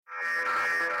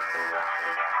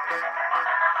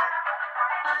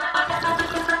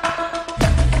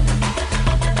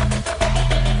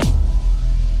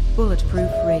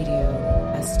Bulletproof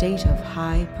Radio, a state of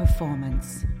high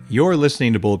performance. You're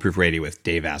listening to Bulletproof Radio with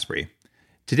Dave Asprey.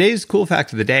 Today's cool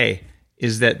fact of the day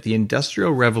is that the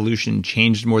Industrial Revolution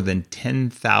changed more than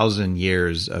 10,000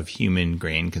 years of human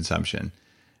grain consumption.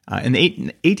 In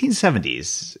the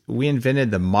 1870s, we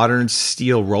invented the modern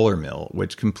steel roller mill,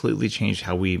 which completely changed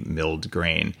how we milled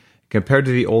grain. Compared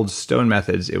to the old stone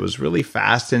methods, it was really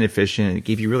fast and efficient, and it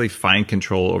gave you really fine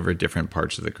control over different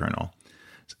parts of the kernel.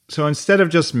 So instead of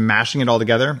just mashing it all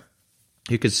together,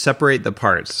 you could separate the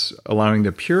parts, allowing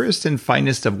the purest and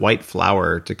finest of white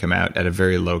flour to come out at a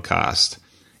very low cost.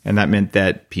 And that meant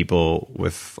that people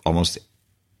with almost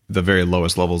the very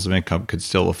lowest levels of income could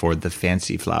still afford the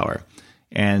fancy flour.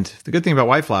 And the good thing about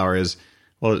white flour is,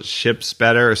 well, it ships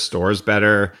better, stores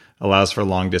better, allows for a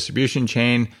long distribution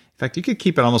chain. In fact, you could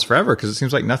keep it almost forever because it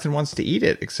seems like nothing wants to eat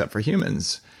it except for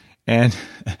humans. And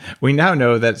we now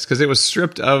know that it's because it was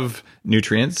stripped of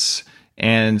nutrients,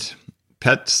 and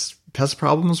pest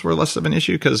problems were less of an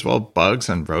issue because, well, bugs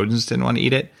and rodents didn't want to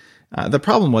eat it. The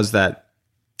problem was that,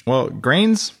 well,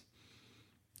 grains,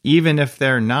 even if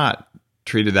they're not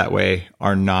treated that way,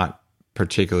 are not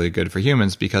particularly good for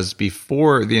humans, because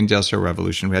before the Industrial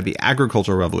Revolution, we had the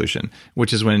Agricultural Revolution,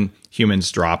 which is when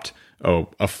humans dropped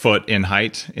a foot in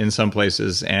height in some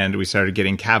places, and we started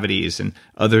getting cavities and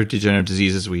other degenerative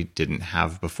diseases we didn't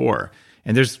have before.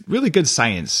 And there's really good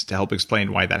science to help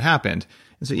explain why that happened.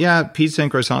 And so, yeah, pizza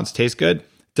and croissants taste good.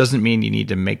 Doesn't mean you need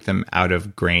to make them out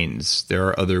of grains. There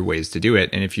are other ways to do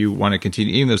it. And if you want to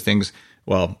continue eating those things,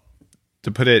 well, to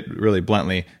put it really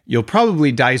bluntly, you'll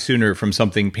probably die sooner from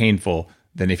something painful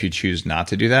than if you choose not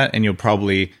to do that. And you'll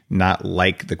probably not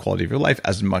like the quality of your life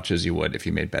as much as you would if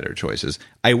you made better choices.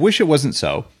 I wish it wasn't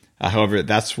so. However,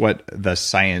 that's what the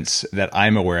science that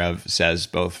I'm aware of says,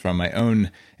 both from my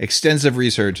own extensive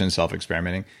research and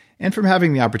self-experimenting, and from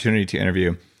having the opportunity to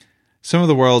interview some of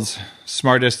the world's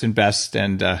smartest and best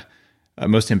and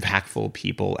most impactful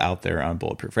people out there on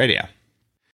Bulletproof Radio.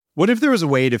 What if there was a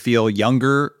way to feel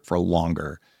younger for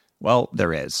longer? Well,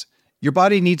 there is. Your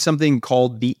body needs something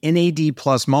called the NAD+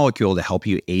 molecule to help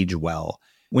you age well.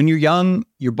 When you're young,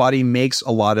 your body makes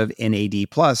a lot of NAD+,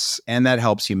 and that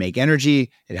helps you make energy,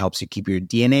 it helps you keep your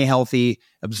DNA healthy,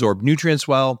 absorb nutrients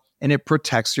well, and it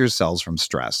protects your cells from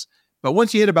stress. But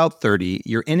once you hit about 30,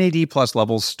 your NAD+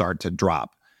 levels start to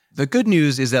drop. The good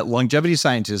news is that longevity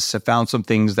scientists have found some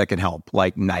things that can help,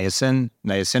 like niacin,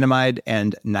 niacinamide,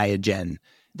 and Niagen.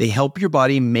 They help your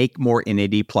body make more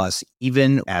NAD+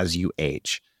 even as you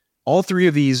age. All three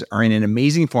of these are in an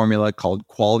amazing formula called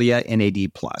Qualia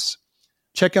NAD+.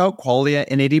 Check out Qualia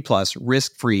NAD+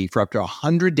 risk-free for up to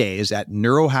 100 days at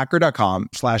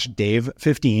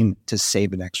neurohacker.com/Dave15 to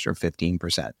save an extra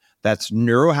 15%. That's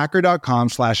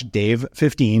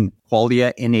neurohacker.com/Dave15,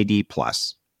 Qualia NAD+.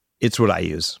 It's what I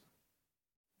use.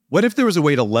 What if there was a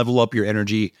way to level up your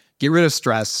energy, get rid of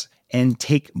stress, and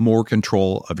take more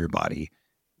control of your body?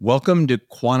 Welcome to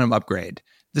Quantum Upgrade.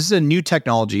 This is a new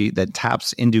technology that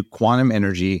taps into quantum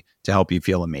energy to help you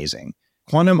feel amazing.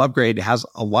 Quantum Upgrade has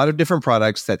a lot of different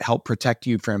products that help protect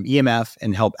you from EMF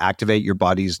and help activate your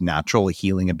body's natural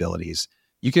healing abilities.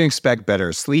 You can expect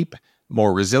better sleep,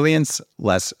 more resilience,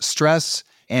 less stress,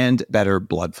 and better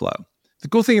blood flow. The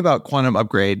cool thing about Quantum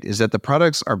Upgrade is that the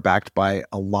products are backed by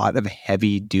a lot of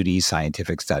heavy-duty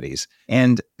scientific studies,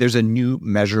 and there's a new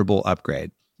measurable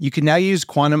upgrade. You can now use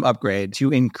Quantum Upgrade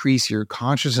to increase your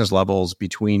consciousness levels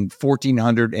between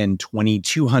 1400 and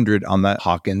 2200 on the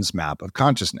Hawkins map of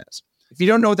consciousness. If you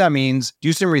don't know what that means,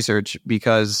 do some research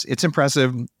because it's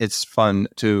impressive, it's fun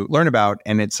to learn about,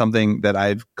 and it's something that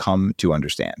I've come to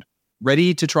understand.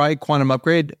 Ready to try Quantum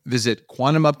Upgrade? Visit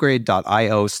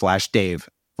quantumupgrade.io/Dave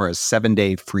for a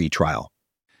 7-day free trial.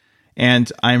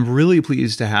 And I'm really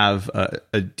pleased to have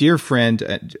a dear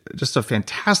friend, just a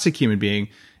fantastic human being,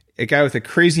 a guy with a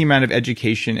crazy amount of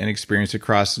education and experience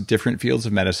across different fields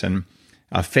of medicine,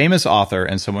 a famous author,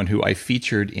 and someone who I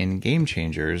featured in Game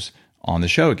Changers on the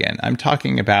show again. I'm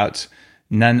talking about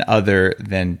none other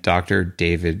than Dr.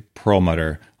 David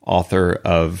Perlmutter, author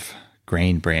of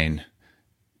Grain Brain.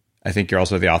 I think you're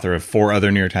also the author of 4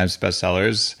 other New York Times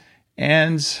bestsellers,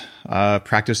 and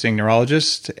practicing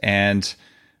neurologist, and,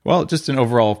 well, just an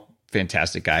overall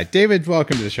fantastic guy. David,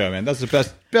 welcome to the show, man. That's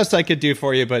the best I could do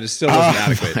for you, but it still wasn't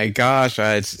adequate. Oh my gosh,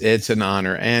 it's an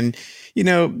honor. And, you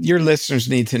know, your listeners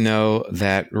need to know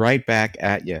that right back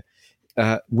at you.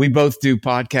 We both do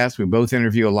podcasts. We both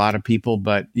interview a lot of people,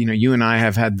 but, you know, you and I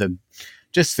have had the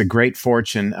great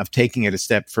fortune of taking it a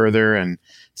step further and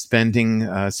spending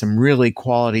some really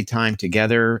quality time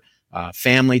together,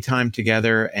 family time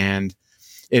together, and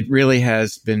it really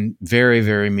has been very,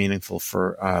 very meaningful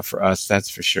for us. That's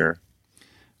for sure.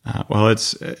 Well,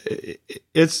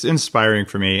 it's inspiring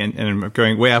for me, and I'm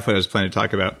going way off what I was planning to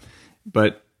talk about.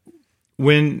 But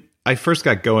when I first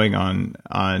got going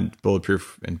on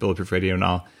Bulletproof and Bulletproof Radio and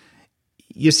all,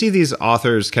 you see these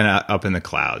authors kind of up in the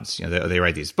clouds. You know, they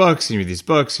write these books, and you read these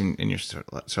books, and you're sort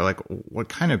of like, what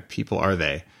kind of people are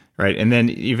they, right? And then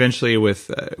eventually, with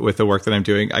the work that I'm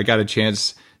doing, I got a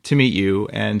chance to meet you,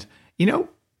 and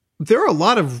there are a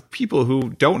lot of people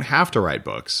who don't have to write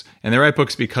books, and they write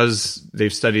books because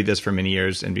they've studied this for many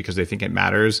years and because they think it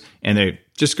matters, and they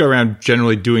just go around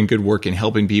generally doing good work and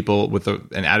helping people with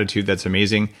an attitude that's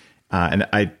amazing. And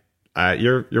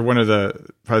you're one of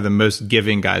probably the most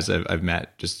giving guys I've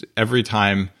met. Just every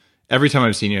time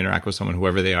I've seen you interact with someone,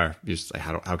 whoever they are, you're just like,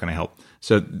 how can I help?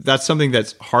 So that's something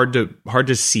that's hard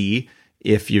to see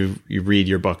if you read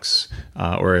your books,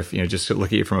 or if just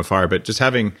look at you from afar. But just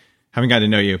having gotten to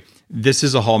know you, this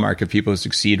is a hallmark of people who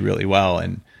succeed really well.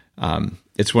 And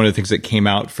it's one of the things that came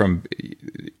out from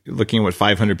looking at what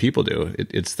 500 people do.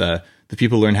 It's the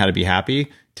people who learn how to be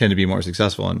happy tend to be more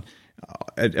successful. And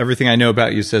everything I know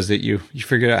about you says that you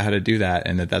figured out how to do that,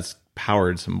 and that's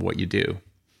powered some of what you do.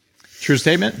 True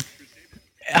statement?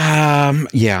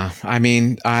 Yeah. I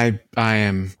mean, I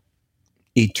am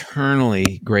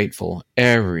eternally grateful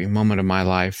every moment of my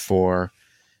life for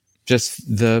just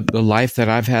the life that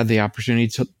I've had the opportunity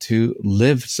to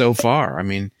live so far. I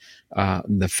mean,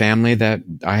 the family that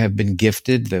I have been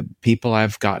gifted, the people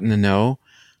I've gotten to know,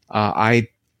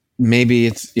 maybe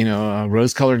it's,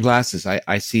 rose-colored glasses.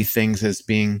 I see things as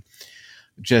being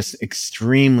just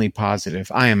extremely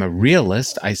positive. I am a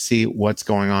realist. I see what's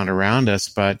going on around us,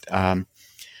 but, I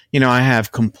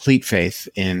have complete faith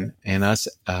in us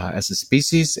as a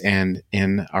species and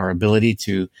in our ability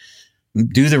to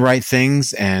do the right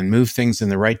things and move things in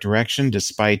the right direction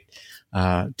despite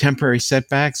temporary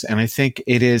setbacks. And I think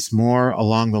it is more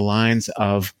along the lines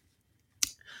of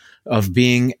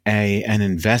being an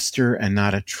investor and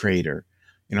not a trader.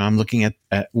 I'm looking at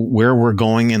where we're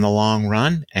going in the long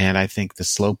run, and I think the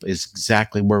slope is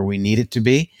exactly where we need it to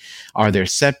be. Are there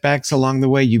setbacks along the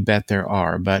way? You bet there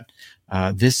are. But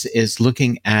this is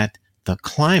looking at the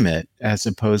climate as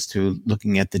opposed to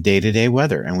looking at the day-to-day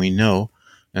weather. And we know,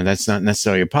 and that's not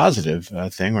necessarily a positive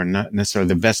thing, or not necessarily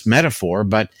the best metaphor,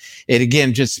 but it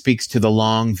again just speaks to the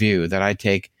long view that I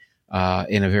take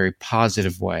in a very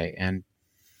positive way. And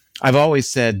I've always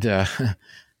said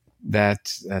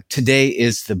that today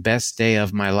is the best day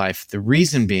of my life. The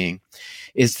reason being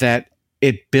is that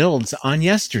it builds on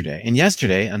yesterday, and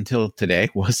yesterday until today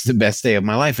was the best day of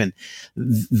my life. And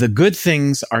the good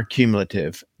things are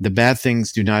cumulative. The bad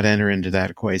things do not enter into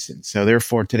that equation. So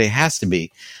therefore, today has to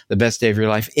be the best day of your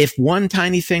life. If one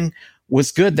tiny thing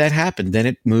was good that happened, then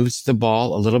it moves the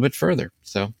ball a little bit further.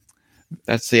 So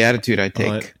that's the attitude I take.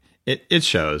 Well, it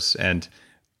shows. And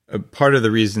part of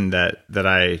the reason that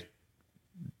I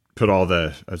put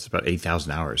it's about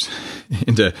 8,000 hours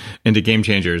into Game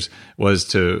Changers was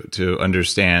to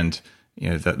understand,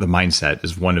 the mindset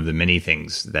is one of the many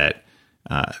things that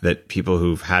people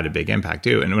who've had a big impact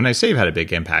do. And when I say you've had a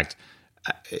big impact,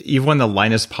 you've won the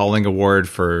Linus Pauling Award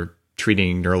for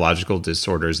treating neurological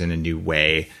disorders in a new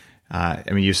way.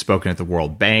 You've spoken at the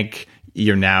World Bank.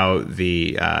 You're now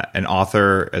an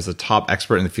author as a top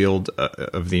expert in the field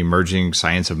of the emerging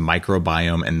science of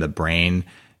microbiome and the brain.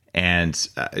 And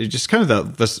just kind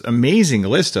of this amazing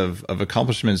list of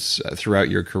accomplishments throughout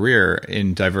your career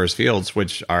in diverse fields,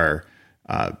 which are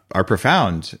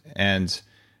profound. And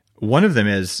one of them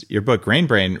is your book, Grain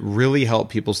Brain, really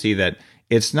helped people see that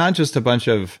it's not just a bunch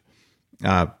of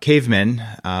cavemen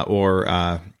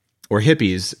or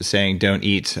hippies saying don't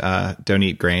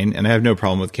eat grain. And I have no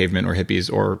problem with cavemen or hippies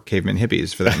or caveman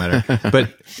hippies for that matter.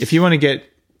 But if you want to get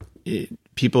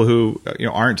people who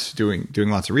aren't doing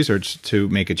lots of research to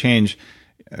make a change,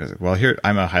 well, here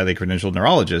I'm a highly credentialed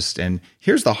neurologist, and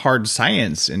here's the hard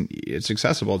science, and it's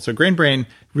accessible. So Grain Brain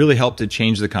really helped to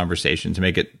change the conversation to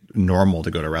make it normal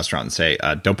to go to a restaurant and say,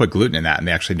 don't put gluten in that, and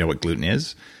they actually know what gluten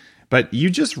is. But you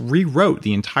just rewrote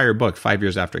the entire book 5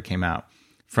 years after it came out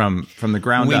from the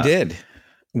ground up. We did.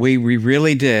 We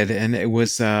really did, and it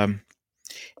was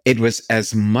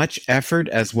as much effort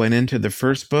as went into the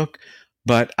first book.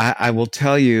 But I will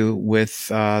tell you, with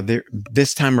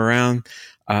this time around,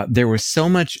 there was so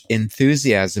much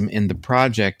enthusiasm in the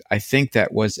project. I think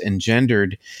that was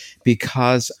engendered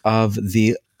because of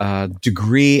the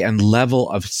degree and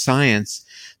level of science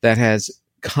that has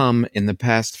come in the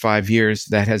past 5 years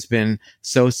that has been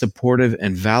so supportive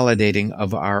and validating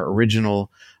of our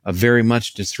original a very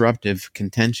much disruptive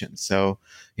contention. So,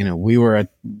 we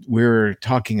were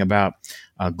talking about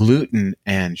gluten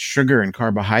and sugar and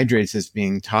carbohydrates as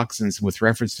being toxins with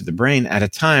reference to the brain at a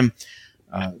time.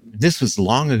 This was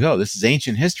long ago. This is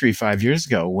ancient history 5 years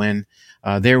ago when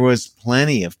there was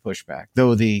plenty of pushback,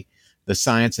 though the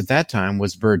science at that time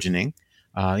was burgeoning.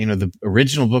 The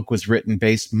original book was written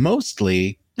based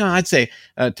mostly, I'd say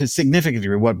to significant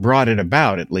degree, what brought it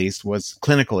about at least was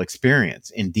clinical experience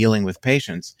in dealing with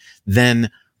patients, then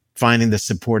finding the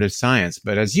supportive science.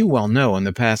 But as you well know, in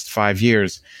the past 5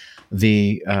 years,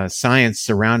 the science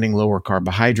surrounding lower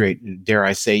carbohydrate, dare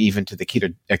I say, even to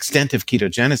the extent of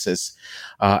ketogenesis,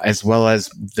 as well as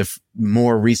the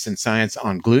more recent science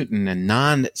on gluten and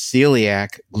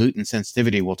non-celiac gluten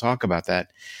sensitivity, we'll talk about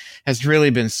that, has really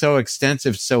been so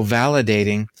extensive, so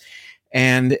validating.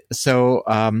 And so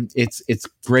it's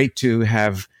great to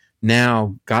have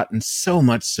now gotten so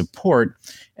much support.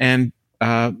 And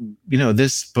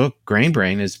this book, Grain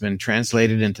Brain, has been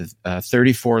translated into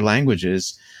 34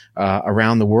 languages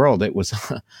around the world. It was,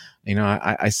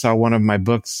 I saw one of my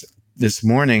books this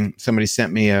morning. Somebody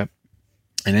sent me an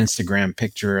Instagram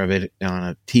picture of it on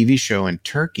a TV show in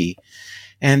Turkey.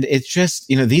 And it's just,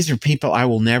 these are people I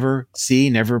will never see,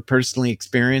 never personally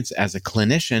experience as a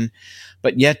clinician,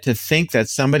 but yet to think that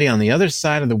somebody on the other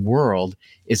side of the world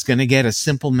is going to get a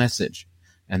simple message.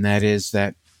 And that is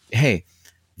that, hey,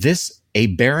 this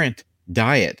aberrant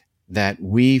diet that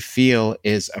we feel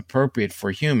is appropriate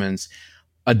for humans,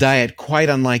 a diet quite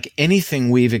unlike anything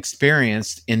we've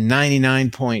experienced in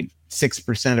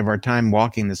 99.6% of our time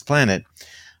walking this planet,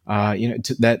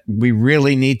 that we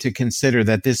really need to consider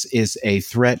that this is a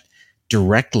threat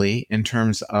directly in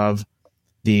terms of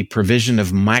the provision of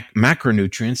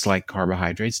macronutrients like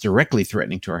carbohydrates, directly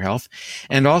threatening to our health,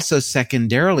 and also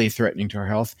secondarily threatening to our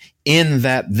health in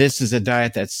that this is a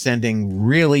diet that's sending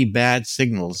really bad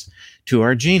signals to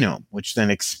our genome, which then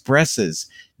expresses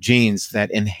genes that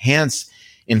enhance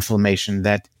inflammation,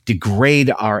 that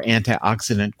degrade our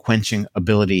antioxidant quenching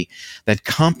ability, that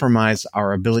compromise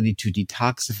our ability to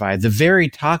detoxify the very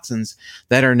toxins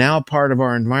that are now part of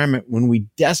our environment when we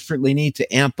desperately need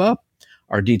to amp up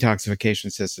our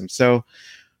detoxification system. So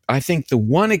I think the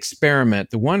one experiment,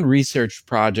 the one research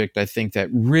project I think that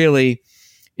really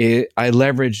I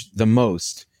leveraged the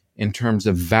most in terms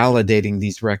of validating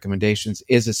these recommendations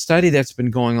is a study that's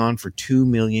been going on for 2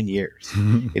 million years.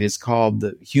 It is called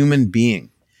The Human Being.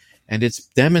 And it's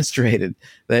demonstrated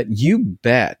that you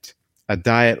bet a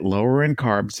diet lower in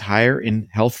carbs, higher in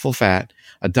healthful fat,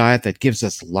 a diet that gives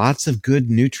us lots of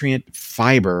good nutrient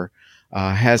fiber,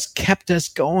 has kept us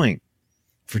going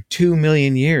for 2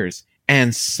 million years.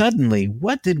 And suddenly,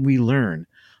 what did we learn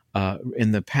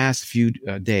in the past few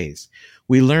days?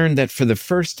 We learned that for the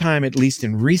first time, at least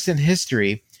in recent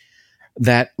history,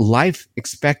 that life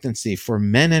expectancy for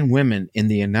men and women in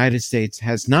the United States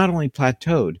has not only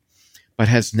plateaued, but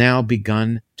has now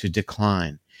begun to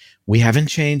decline. We haven't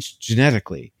changed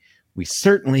genetically. We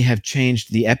certainly have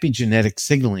changed the epigenetic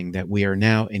signaling that we are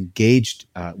now engaged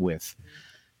with.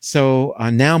 So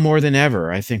now more than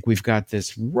ever, I think we've got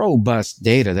this robust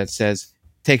data that says,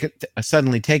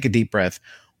 suddenly take a deep breath.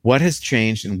 What has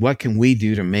changed and what can we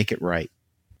do to make it right?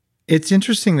 It's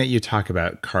interesting that you talk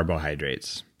about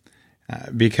carbohydrates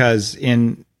because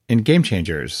in Game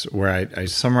Changers, where I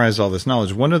summarize all this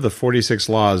knowledge, one of the 46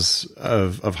 laws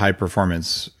of high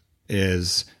performance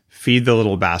is feed the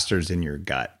little bastards in your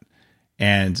gut.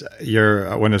 And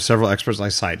you're one of several experts I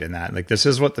cite in that. Like, this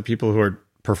is what the people who are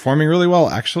performing really well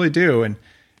actually do.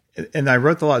 And I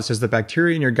wrote the law. It says the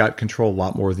bacteria in your gut control a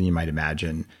lot more than you might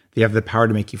imagine. They have the power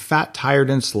to make you fat, tired,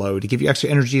 and slow, to give you extra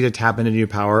energy to tap into new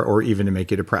power, or even to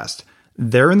make you depressed.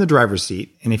 They're in the driver's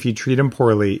seat, and if you treat them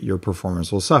poorly, your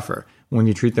performance will suffer. When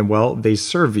you treat them well, they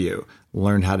serve you.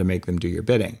 Learn how to make them do your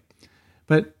bidding.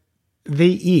 But they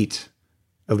eat,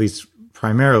 at least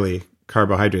primarily,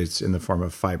 carbohydrates in the form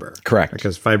of fiber. Correct.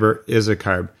 Because fiber is a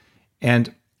carb.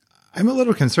 And I'm a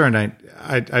little concerned.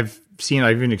 I've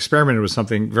even experimented with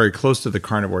something very close to the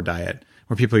carnivore diet,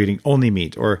 where people are eating only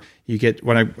meat, or you get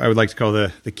what I would like to call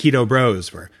the keto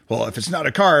bros, where, well, if it's not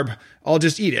a carb, I'll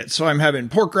just eat it. So I'm having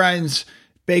pork rinds,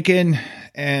 bacon,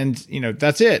 and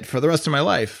that's it for the rest of my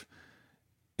life.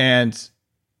 And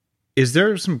is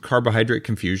there some carbohydrate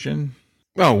confusion?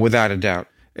 Oh, without a doubt.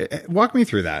 Walk me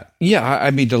through that. Yeah,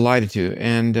 I'd be delighted to.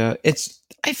 And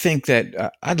I think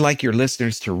that I'd like your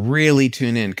listeners to really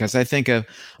tune in, because I think I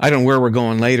don't know where we're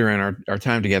going later in our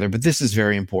time together, but this is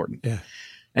very important. Yeah.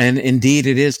 And indeed,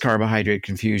 it is carbohydrate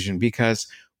confusion, because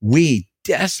we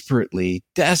desperately,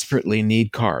 desperately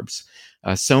need carbs.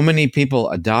 So many people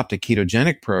adopt a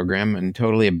ketogenic program and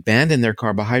totally abandon their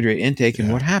carbohydrate intake.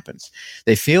 And what happens?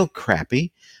 They feel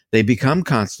crappy. They become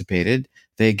constipated.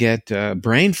 They get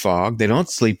brain fog. They don't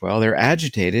sleep well. They're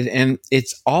agitated. And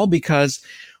it's all because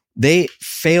they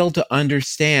fail to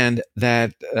understand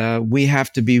that we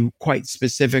have to be quite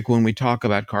specific when we talk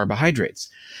about carbohydrates,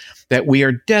 that we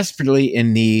are desperately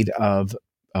in need of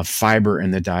fiber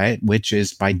in the diet, which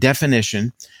is by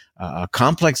definition a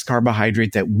complex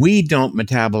carbohydrate that we don't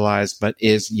metabolize, but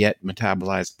is yet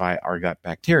metabolized by our gut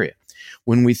bacteria.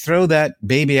 When we throw that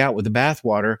baby out with the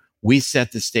bathwater, we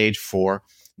set the stage for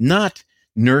not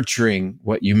nurturing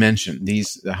what you mentioned,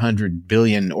 these 100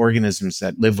 billion organisms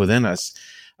that live within us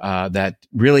that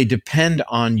really depend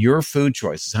on your food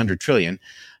choices, 100 trillion,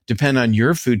 depend on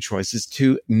your food choices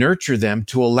to nurture them,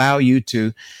 to allow you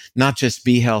to not just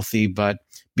be healthy, but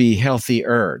be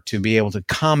healthier, to be able to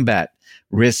combat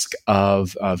risk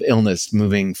of illness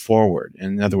moving forward.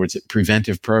 In other words,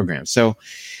 preventive programs. So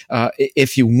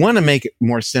if you want to make it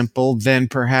more simple, then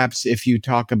perhaps if you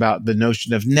talk about the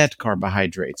notion of net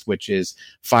carbohydrates, which is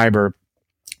fiber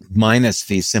minus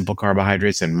these simple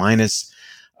carbohydrates and minus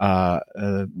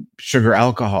sugar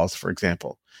alcohols, for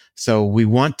example. So we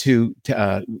want to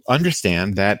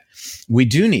understand that we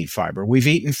do need fiber. We've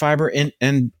eaten fiber,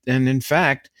 and in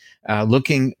fact,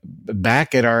 looking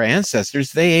back at our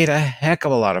ancestors, they ate a heck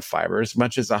of a lot of fiber, as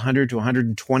much as 100 to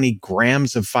 120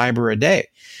 grams of fiber a day,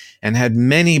 and had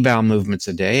many bowel movements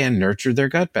a day and nurtured their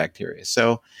gut bacteria.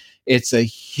 So it's a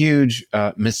huge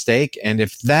mistake. And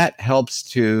if that helps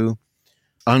to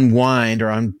unwind or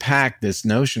unpack this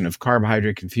notion of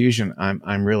carbohydrate confusion,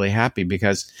 I'm really happy,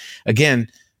 because again,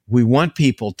 we want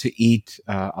people to eat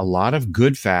a lot of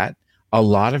good fat, a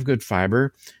lot of good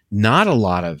fiber, not a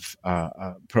lot of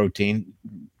protein.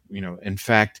 In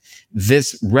fact,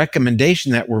 this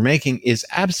recommendation that we're making is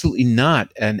absolutely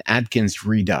not an Atkins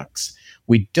redux.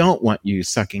 We don't want you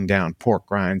sucking down pork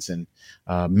rinds and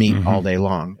meat all day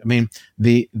long. I mean,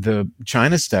 the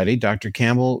China study, Dr.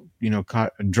 Campbell,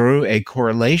 drew a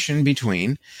correlation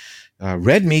between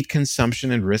red meat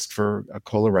consumption and risk for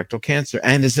colorectal cancer.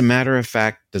 And as a matter of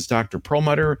fact, does Dr.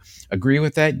 Perlmutter agree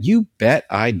with that? You bet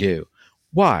I do.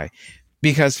 Why?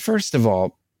 Because first of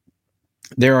all,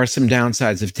 there are some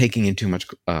downsides of taking in too much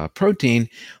protein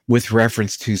with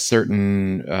reference to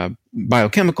certain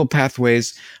biochemical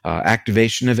pathways,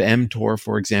 activation of mTOR,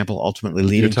 for example, ultimately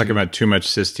leading. You're talking about too much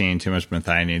cysteine, too much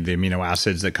methionine, the amino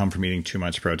acids that come from eating too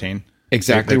much protein.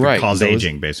 Exactly they right. Cause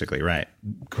aging, basically, right?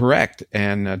 Correct,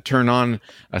 and turn on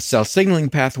cell signaling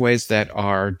pathways that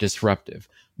are disruptive.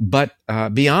 But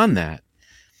beyond that,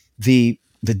 the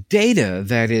data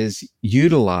that is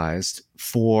utilized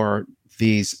for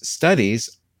these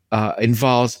studies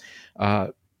involves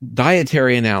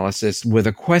dietary analysis with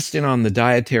a question on the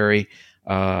dietary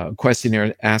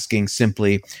questionnaire asking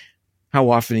simply, how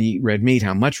often do you eat red meat?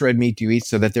 How much red meat do you eat?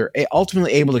 So that they're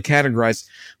ultimately able to categorize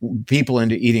people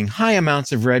into eating high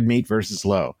amounts of red meat versus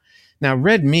low. Now,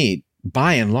 red meat,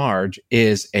 by and large,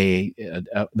 is one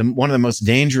of the most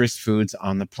dangerous foods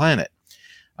on the planet.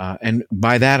 And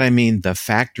by that, I mean the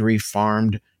factory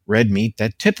farmed red meat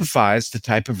that typifies the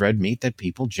type of red meat that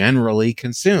people generally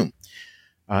consume.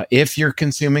 If you're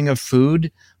consuming a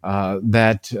food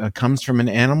that comes from an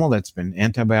animal that's been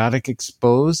antibiotic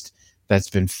exposed, that's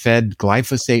been fed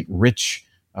glyphosate-rich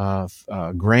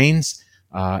grains,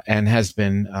 and has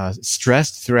been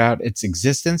stressed throughout its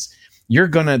existence,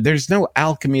 there's no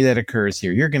alchemy that occurs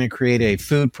here. You're going to create a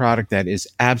food product that is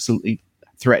absolutely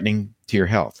threatening to your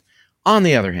health. On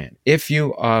the other hand, if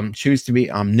you choose to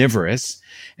be omnivorous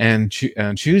and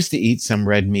choose to eat some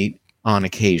red meat on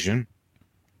occasion,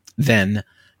 then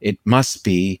it must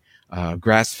be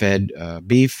grass-fed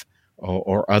beef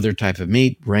or other type of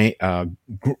meat, really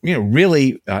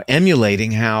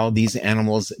emulating how these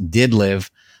animals did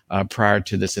live prior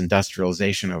to this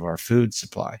industrialization of our food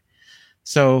supply.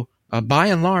 So by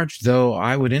and large, though,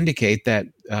 I would indicate that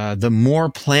the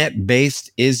more plant-based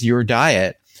is your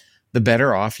diet, the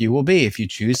better off you will be. If you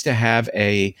choose to have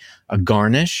a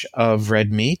garnish of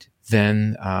red meat,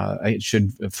 then it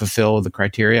should fulfill the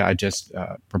criteria I just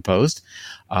proposed.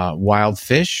 Wild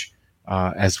fish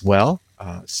as well,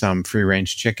 some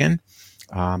free-range chicken.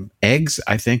 Eggs,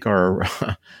 I think, are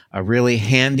a really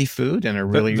handy food and a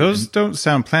really... Those don't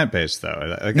sound plant-based,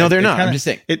 though. No, they're not. I'm just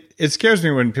saying. It scares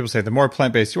me when people say the more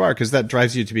plant-based you are, because that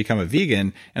drives you to become a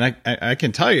vegan. And I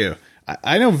can tell you,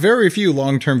 I know very few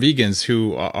long-term vegans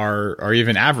who are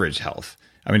even average health.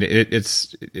 I mean,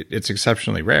 it's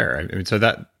exceptionally rare. I mean,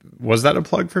 so was that a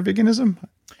plug for veganism?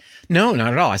 No,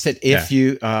 not at all. I said if Yeah.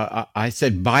 you, I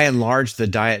said by and large the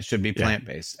diet should be plant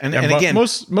based, and again,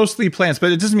 mostly plants,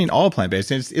 but it doesn't mean all plant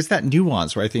based. It's that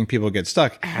nuance where I think people get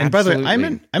stuck. Absolutely. And by the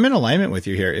way, I'm in alignment with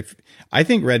you here. If I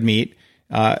think red meat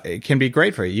it can be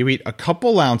great for you. You eat a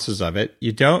couple ounces of it.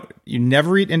 You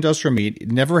never eat industrial meat.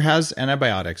 It never has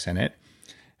antibiotics in it.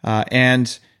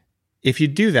 And if you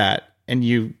do that and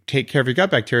you take care of your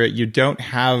gut bacteria, you don't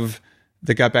have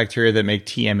the gut bacteria that make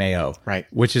TMAO, right?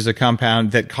 Which is a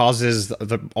compound that causes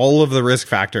all of the risk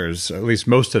factors, at least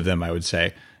most of them, I would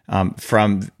say,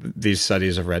 from these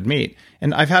studies of red meat.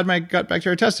 And I've had my gut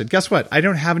bacteria tested. Guess what? I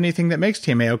don't have anything that makes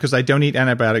TMAO because I don't eat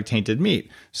antibiotic tainted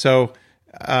meat. So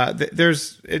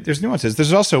there's nuances.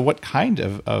 There's also what kind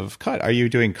of cut. Are you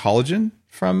doing collagen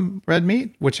from red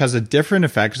meat, which has a different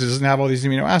effect because it doesn't have all these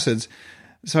amino acids?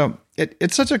 So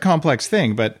it's such a complex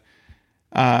thing, but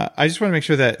I just want to make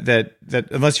sure that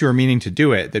unless you were meaning to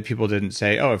do it, that people didn't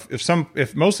say, oh,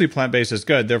 if mostly plant-based is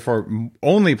good, therefore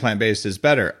only plant-based is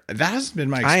better. That hasn't been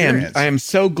my experience. I am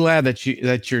so glad that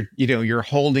you're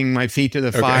holding my feet to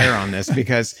the fire on this,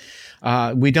 because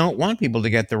we don't want people to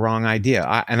get the wrong idea.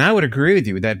 And I would agree with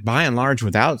you that by and large,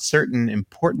 without certain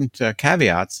important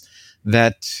caveats,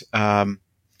 that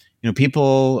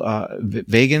people,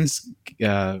 vegans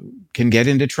can get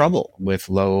into trouble with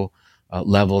low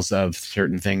levels of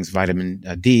certain things, vitamin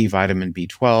D, vitamin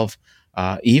B12,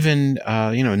 even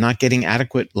not getting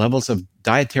adequate levels of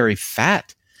dietary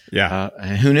fat. Yeah.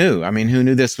 Who knew? I mean, who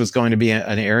knew this was going to be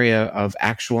an area of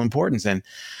actual importance? And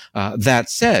that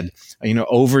said,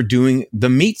 overdoing the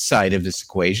meat side of this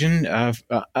equation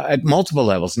at multiple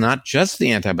levels, not just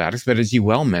the antibiotics, but as you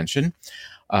well mentioned,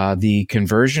 the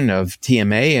conversion of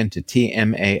TMA into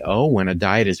TMAO when a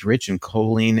diet is rich in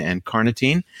choline and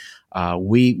carnitine.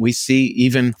 We see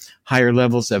even higher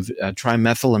levels of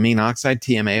trimethylamine oxide,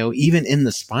 TMAO, even in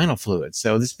the spinal fluid.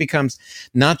 So this becomes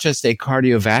not just a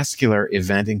cardiovascular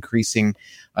event, increasing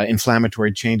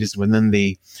inflammatory changes within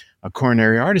the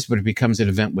coronary arteries, but it becomes an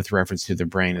event with reference to the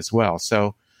brain as well.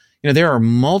 So, there are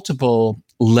multiple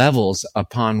levels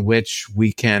upon which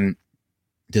we can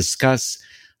discuss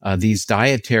these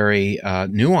dietary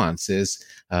nuances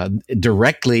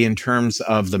directly in terms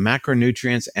of the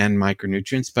macronutrients and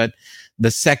micronutrients. But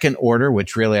the second order,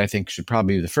 which really I think should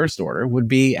probably be the first order, would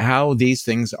be how these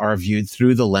things are viewed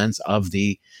through the lens of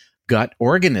the gut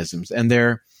organisms. And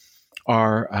there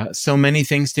are so many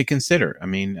things to consider. I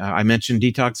mean, I mentioned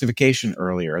detoxification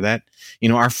earlier. That,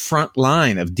 our front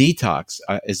line of detox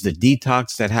is the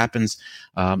detox that happens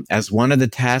as one of the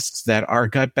tasks that our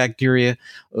gut bacteria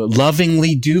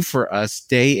lovingly do for us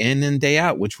day in and day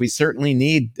out, which we certainly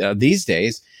need these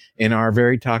days in our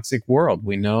very toxic world.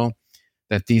 We know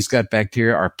that these gut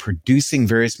bacteria are producing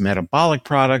various metabolic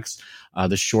products,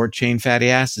 the short chain fatty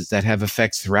acids that have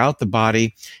effects throughout the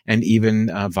body, and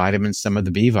even vitamins, some of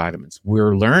the B vitamins.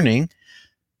 We're learning,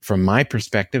 from my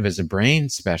perspective as a brain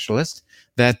specialist,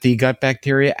 that the gut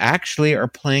bacteria actually are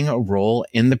playing a role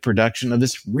in the production of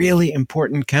this really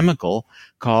important chemical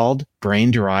called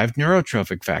brain-derived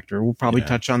neurotrophic factor. We'll probably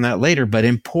touch on that later, but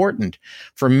important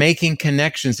for making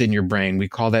connections in your brain. We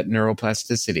call that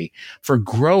neuroplasticity, for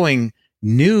growing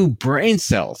new brain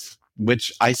cells,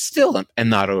 which I still am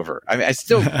not over. I mean,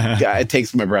 it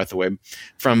takes my breath away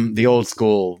from the old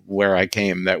school where I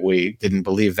came, that we didn't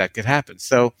believe that could happen.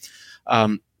 So,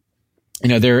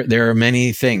 there are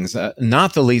many things,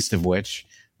 not the least of which,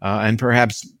 and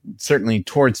perhaps certainly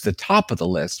towards the top of the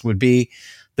list, would be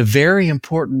the very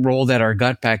important role that our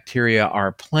gut bacteria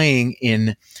are playing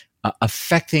in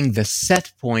affecting the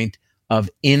set point of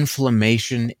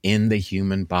inflammation in the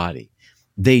human body.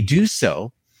 They do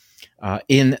so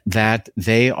in that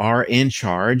they are in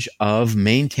charge of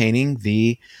maintaining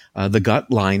the gut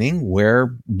lining,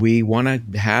 where we want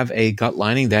to have a gut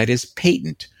lining that is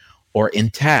patent or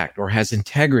intact or has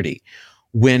integrity.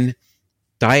 When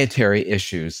dietary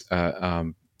issues,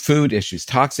 food issues,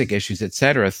 toxic issues,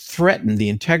 etc., threaten the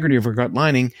integrity of our gut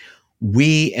lining,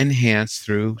 we enhance,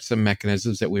 through some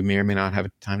mechanisms that we may or may not have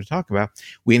time to talk about,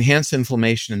 we enhance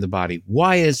inflammation in the body.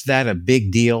 Why is that a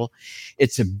big deal?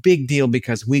 It's a big deal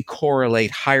because we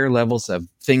correlate higher levels of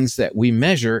things that we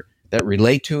measure that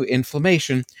relate to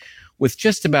inflammation with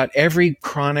just about every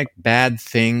chronic bad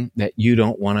thing that you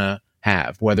don't want to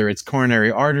have, whether it's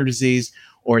coronary artery disease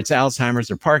or it's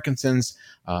Alzheimer's or Parkinson's.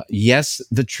 Yes,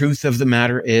 the truth of the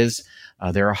matter is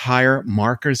there are higher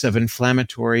markers of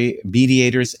inflammatory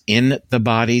mediators in the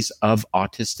bodies of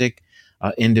autistic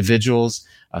individuals.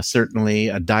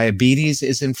 Certainly, diabetes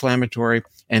is inflammatory,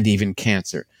 and even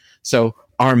cancer. So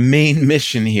our main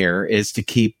mission here is to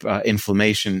keep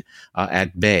inflammation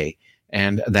at bay.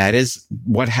 And that is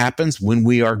what happens when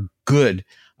we are good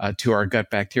to our gut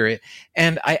bacteria.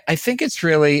 And I think it's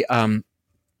really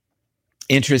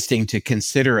interesting to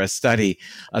consider a study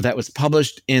that was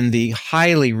published in the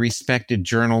highly respected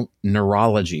journal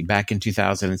Neurology back in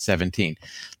 2017.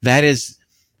 That is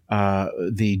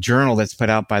the journal that's put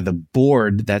out by the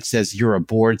board that says you're a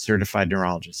board certified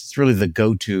neurologist. It's really the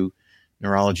go-to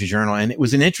neurology journal. And it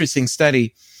was an interesting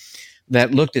study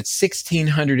that looked at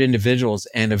 1,600 individuals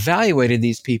and evaluated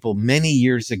these people many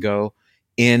years ago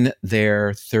in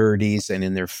their 30s and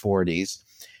in their 40s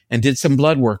and did some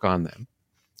blood work on them,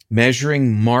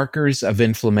 measuring markers of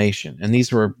inflammation. And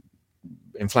these were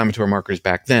inflammatory markers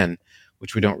back then,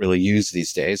 which we don't really use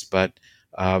these days, but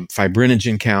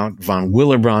fibrinogen count, von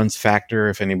Willebrand's factor,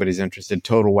 if anybody's interested,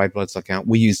 total white blood cell count.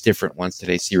 We use different ones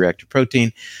today, C-reactive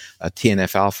protein,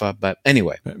 TNF alpha. But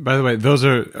anyway. By the way, those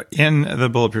are in the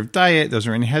Bulletproof diet. Those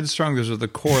are in Headstrong. Those are the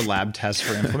core lab tests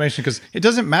for inflammation, because it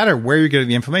doesn't matter where you're getting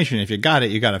the inflammation. If you got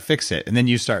it, you got to fix it. And then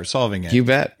you start solving it. You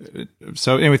bet.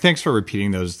 So anyway, thanks for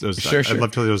repeating those. Sure. I'd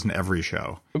love to do those in every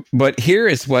show. But here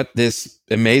is what this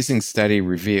amazing study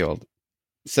revealed.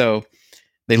 So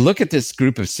they look at this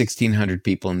group of 1,600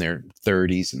 people in their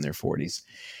 30s and their 40s,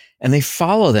 and they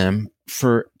follow them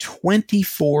for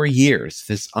 24 years,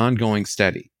 this ongoing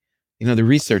study. You know, the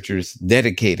researchers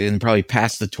dedicated and probably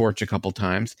passed the torch a couple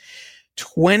times.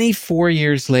 24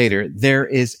 years later, there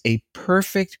is a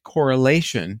perfect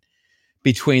correlation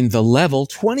between the level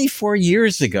 24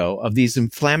 years ago of these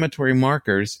inflammatory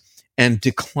markers and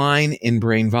decline in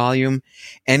brain volume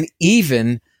and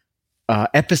even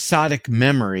episodic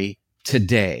memory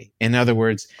today. In other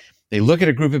words, they look at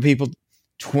a group of people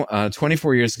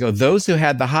 24 years ago, those who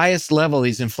had the highest level of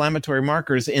these inflammatory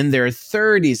markers in their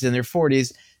 30s and their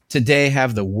 40s today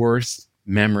have the worst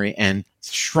memory and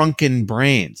shrunken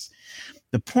brains.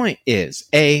 The point is,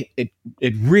 A,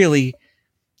 it really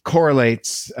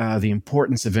correlates the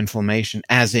importance of inflammation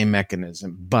as a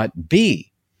mechanism, but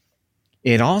B,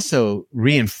 it also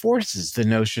reinforces the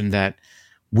notion that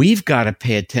we've got to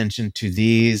pay attention to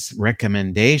these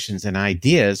recommendations and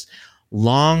ideas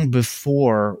long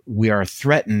before we are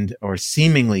threatened or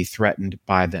seemingly threatened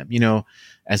by them. You know,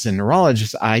 as a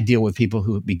neurologist, I deal with people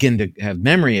who begin to have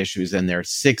memory issues and they're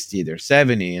 60, they're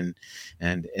 70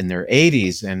 and in their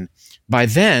 80s. And by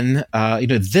then,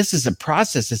 this is a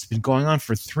process that's been going on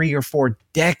for 3 or 4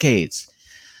 decades.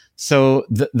 So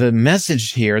the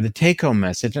message here, the take-home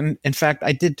message, and in fact,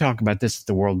 I did talk about this at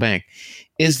the World Bank,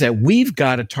 is that we've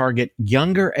got to target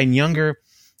younger and younger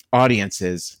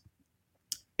audiences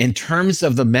in terms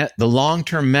of the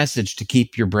long-term message to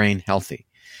keep your brain healthy.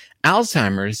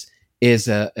 Alzheimer's is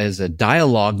a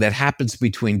dialogue that happens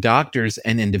between doctors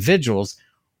and individuals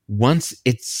once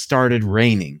it started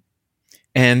raining.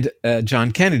 And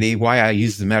John Kennedy, why I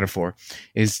use the metaphor,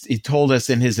 is he told us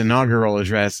in his inaugural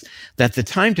address that the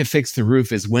time to fix the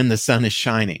roof is when the sun is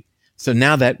shining. So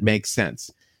now that makes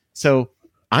sense. So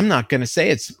I'm not going to say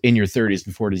it's in your 30s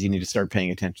and 40s you need to start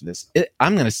paying attention to this.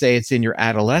 I'm going to say it's in your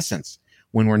adolescence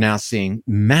when we're now seeing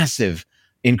massive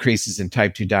increases in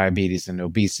type 2 diabetes and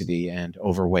obesity and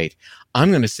overweight.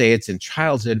 I'm going to say it's in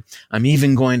childhood. I'm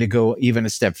even going to go even a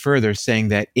step further, saying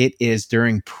that it is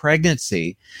during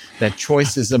pregnancy that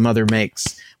choices a mother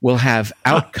makes will have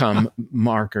outcome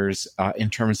markers in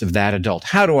terms of that adult.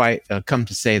 How do I come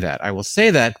to say that? I will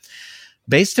say that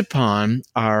based upon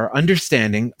our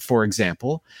understanding, for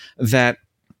example, that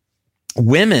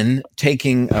women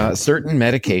taking certain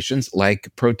medications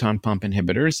like proton pump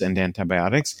inhibitors and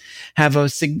antibiotics have a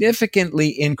significantly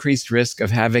increased risk of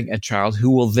having a child who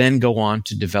will then go on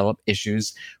to develop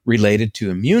issues related to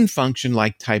immune function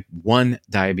like type 1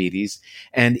 diabetes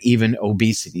and even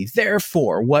obesity.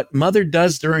 Therefore, what mother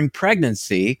does during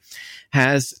pregnancy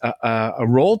has a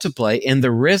role to play in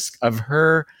the risk of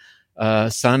her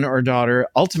son or daughter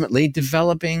ultimately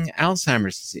developing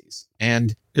Alzheimer's disease.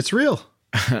 And it's real.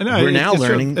 We're now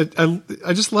learning.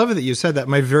 I just love it that you said that.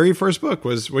 My very first book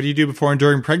was What Do You Do Before and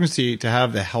During Pregnancy to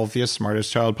Have the Healthiest,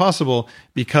 Smartest Child Possible?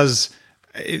 Because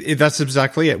that's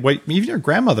exactly it. What even your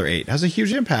grandmother ate has a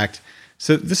huge impact.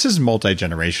 So this is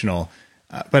multi-generational.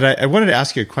 But I wanted to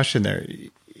ask you a question there.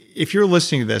 If you're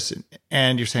listening to this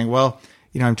and you're saying, well,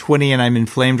 I'm 20 and I'm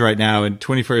inflamed right now, and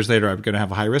 24 years later, I'm going to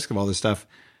have a high risk of all this stuff.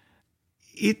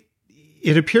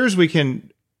 It appears we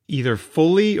can either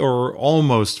fully or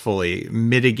almost fully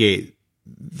mitigate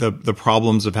the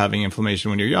problems of having inflammation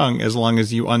when you're young, as long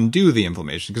as you undo the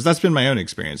inflammation. Because that's been my own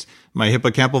experience. My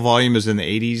hippocampal volume is in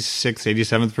the 86th,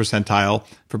 87th percentile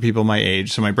for people my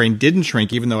age. So my brain didn't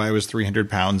shrink, even though I was 300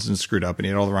 pounds and screwed up and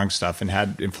ate all the wrong stuff and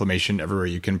had inflammation everywhere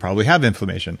you can probably have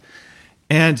inflammation.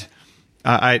 And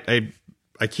I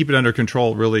keep it under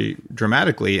control really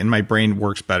dramatically, and my brain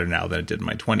works better now than it did in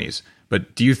my 20s.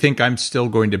 But do you think I'm still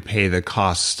going to pay the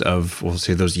cost of, we'll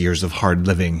say, those years of hard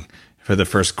living for the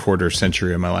first quarter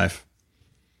century of my life?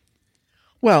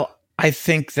 Well, I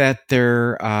think that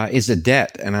there is a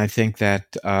debt, and I think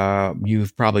that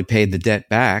you've probably paid the debt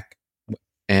back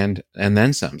and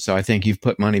then some. So I think you've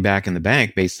put money back in the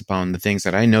bank based upon the things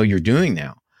that I know you're doing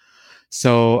now.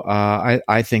 So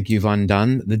I think you've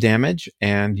undone the damage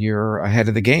and you're ahead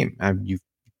of the game. You've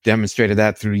demonstrated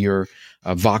that through your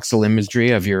voxel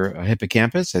imagery of your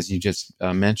hippocampus, as you just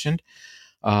mentioned.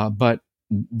 But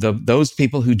those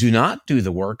people who do not do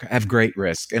the work have great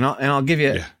risk. And I'll give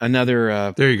you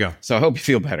another. There you go. So I hope you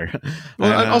feel better.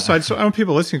 Well, also, I want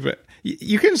people listening, but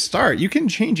you can start. You can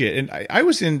change it. And I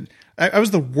was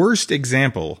the worst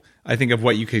example, I think, of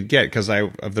what you could get because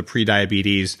of the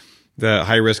pre-diabetes, the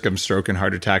high risk of stroke and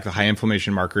heart attack, the high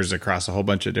inflammation markers across a whole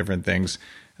bunch of different things.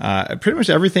 Pretty much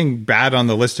everything bad on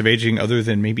the list of aging other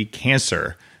than maybe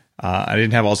cancer. I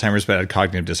didn't have Alzheimer's, but I had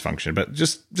cognitive dysfunction. But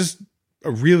just a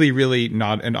really, really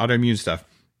not an autoimmune stuff.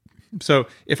 So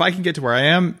if I can get to where I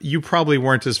am, you probably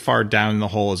weren't as far down the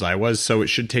hole as I was. So it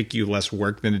should take you less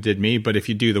work than it did me. But if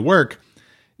you do the work,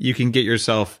 you can get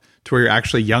yourself to where you're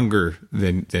actually younger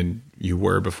than you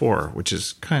were before, which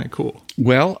is kind of cool.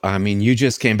 Well, I mean, you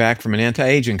just came back from an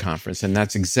anti-aging conference, and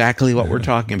that's exactly what we're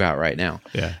talking about right now.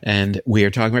 Yeah. And we are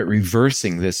talking about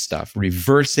reversing this stuff,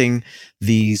 reversing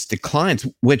these declines,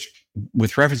 which,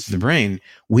 with reference to the brain,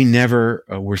 we never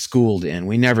were schooled in.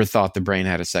 We never thought the brain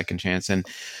had a second chance. And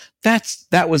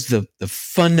that was the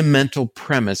fundamental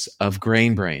premise of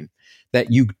Grain Brain,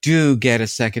 that you do get a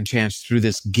second chance through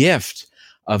this gift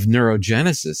of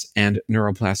neurogenesis and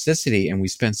neuroplasticity. And we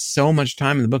spent so much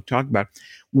time in the book talking about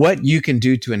what you can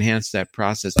do to enhance that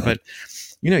process. But,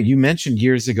 you mentioned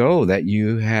years ago that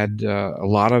you had a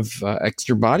lot of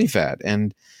extra body fat.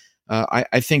 And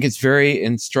I think it's very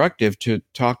instructive to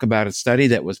talk about a study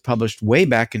that was published way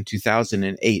back in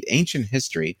 2008, Ancient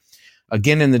History,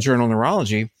 again in the journal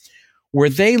Neurology, where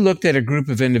they looked at a group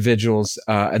of individuals,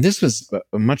 and this was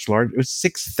a much larger, it was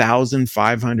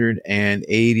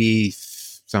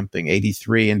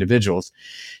 83 individuals.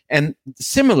 And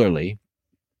similarly,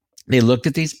 they looked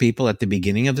at these people at the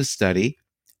beginning of the study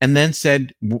and then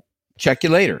said, check you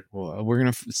later. Well, we're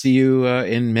going to see you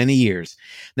in many years.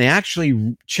 They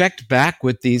actually checked back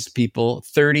with these people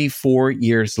 34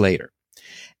 years later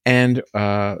and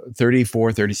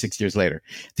 36 years later.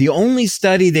 The only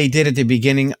study they did at the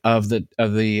beginning of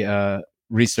the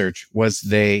research was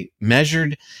they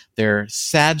measured their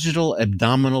sagittal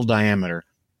abdominal diameter.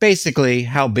 Basically,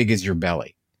 how big is your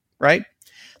belly, right?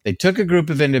 They took a group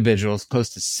of individuals,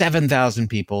 close to 7,000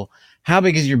 people. How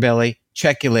big is your belly?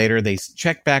 Check you later. They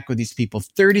checked back with these people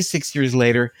 36 years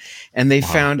later, and they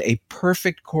found a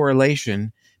perfect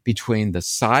correlation between the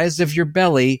size of your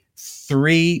belly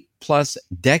 3+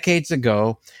 decades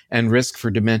ago and risk for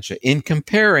dementia. In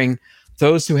comparing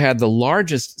those who had the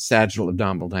largest sagittal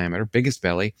abdominal diameter, biggest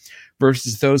belly,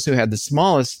 versus those who had the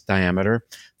smallest diameter,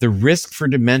 the risk for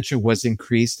dementia was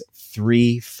increased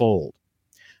threefold.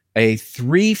 A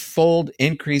threefold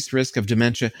increased risk of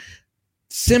dementia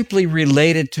simply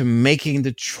related to making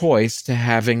the choice to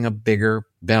having a bigger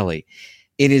belly.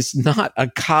 It is not a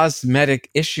cosmetic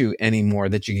issue anymore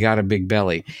that you got a big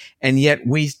belly. And yet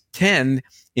we tend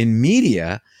in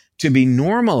media to be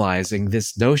normalizing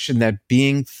this notion that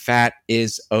being fat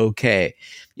is okay.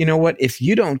 You know what? If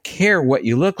you don't care what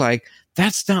you look like,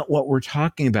 that's not what we're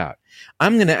talking about.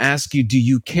 I'm going to ask you, do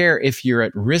you care if you're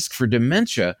at risk for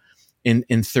dementia in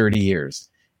 30 years?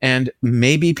 And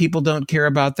maybe people don't care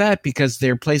about that because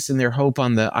they're placing their hope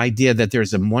on the idea that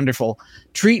there's a wonderful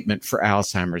treatment for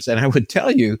Alzheimer's. And I would tell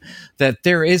you that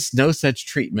there is no such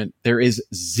treatment. There is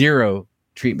zero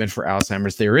treatment for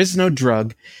Alzheimer's. There is no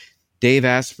drug, Dave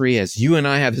Asprey, as you and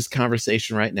I have this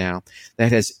conversation right now,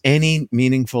 that has any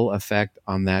meaningful effect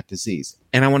on that disease.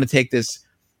 And I want to take this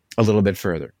a little bit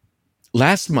further.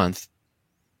 Last month,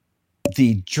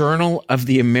 the Journal of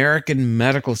the American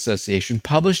Medical Association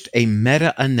published a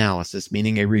meta-analysis,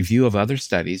 meaning a review of other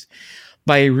studies,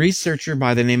 by a researcher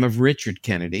by the name of Richard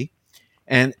Kennedy.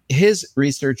 And his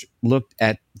research looked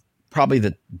at probably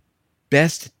the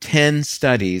best 10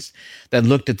 studies that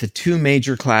looked at the two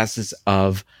major classes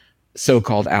of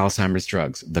so-called Alzheimer's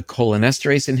drugs, the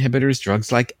cholinesterase inhibitors,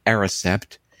 drugs like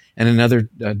Aricept, and another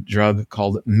drug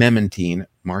called memantine,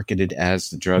 marketed as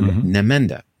the drug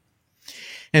Namenda.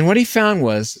 And what he found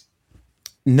was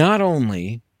not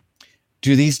only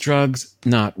do these drugs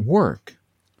not work,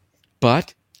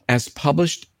 but as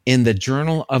published in the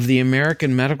Journal of the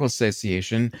American Medical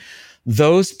Association,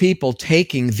 those people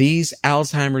taking these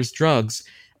Alzheimer's drugs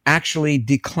actually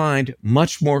declined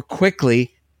much more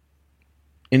quickly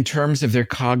in terms of their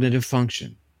cognitive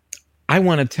function. I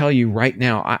want to tell you right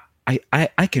now,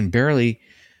 I can barely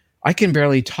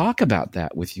talk about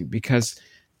that with you, because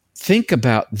think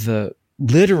about the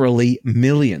literally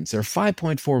millions. There are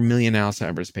 5.4 million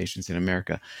Alzheimer's patients in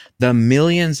America. The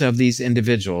millions of these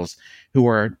individuals who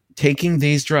are taking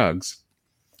these drugs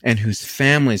and whose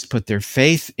families put their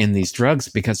faith in these drugs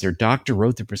because their doctor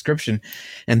wrote the prescription,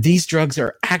 and these drugs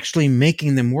are actually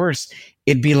making them worse.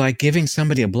 It'd be like giving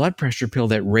somebody a blood pressure pill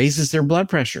that raises their blood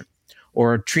pressure,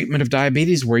 or a treatment of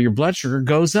diabetes where your blood sugar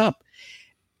goes up.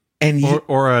 And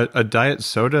or a diet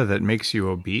soda that makes you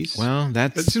obese. Well,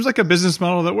 that seems like a business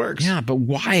model that works. Yeah, but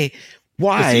why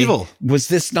it's evil. Was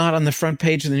this not on the front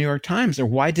page of the New York Times? Or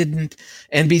why didn't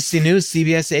NBC News,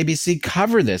 CBS, ABC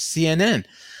cover this, CNN?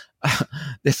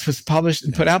 This was published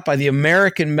and put out by the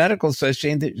American Medical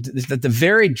Association, that the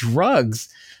very drugs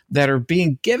that are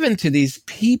being given to these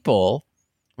people,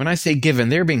 when I say given,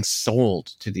 they're being sold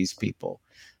to these people.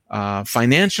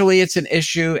 Financially, it's an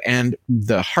issue, and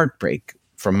the heartbreak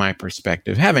from my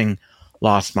perspective, having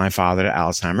lost my father to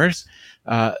Alzheimer's.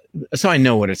 So I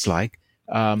know what it's like.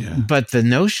 But the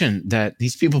notion that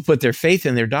these people put their faith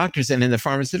in their doctors and in the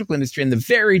pharmaceutical industry, and the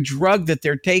very drug that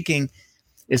they're taking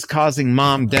is causing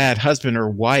mom, dad, husband, or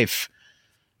wife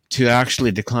to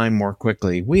actually decline more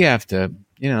quickly. We have to,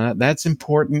 that's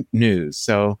important news.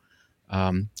 So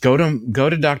go to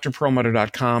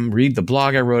drperlmutter.com, read the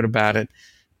blog I wrote about it.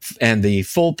 And the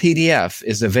full PDF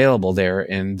is available there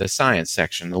in the science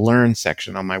section, the learn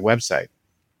section on my website.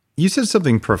 You said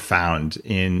something profound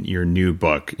in your new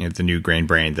book, The New Grain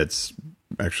Brain, that's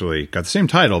actually got the same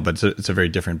title, but it's a very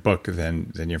different book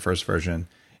than your first version.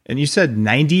 And you said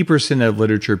 90% of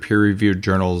literature peer-reviewed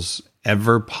journals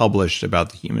ever published about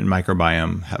the human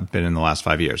microbiome have been in the last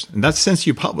 5 years. And that's since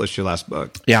you published your last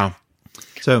book. Yeah.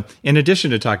 So in addition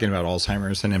to talking about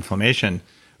Alzheimer's and inflammation,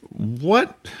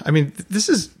 this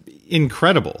is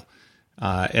incredible.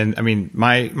 And I mean,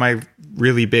 my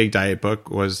really big diet book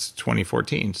was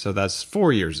 2014. So that's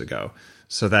 4 years ago.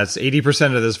 So that's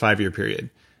 80% of this 5-year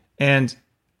period. And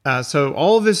so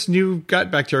all of this new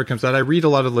gut bacteria comes out. I read a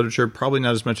lot of literature, probably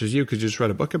not as much as you, because you just read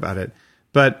a book about it.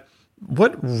 But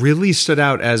what really stood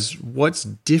out as what's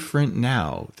different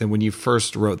now than when you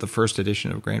first wrote the first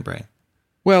edition of Grain Brain?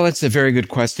 Well, it's a very good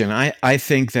question. I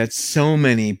think that so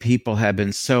many people have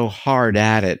been so hard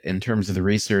at it in terms of the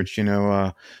research.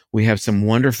 We have some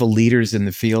wonderful leaders in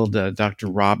the field. Dr.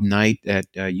 Rob Knight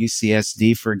at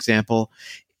UCSD, for example,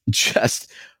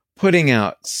 just putting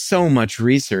out so much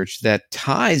research that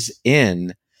ties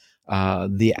in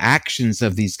the actions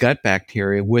of these gut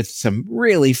bacteria with some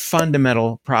really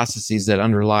fundamental processes that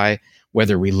underlie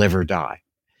whether we live or die.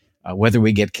 Whether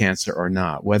we get cancer or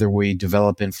not, whether we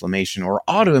develop inflammation or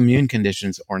autoimmune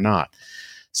conditions or not.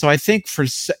 So I think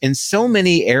in so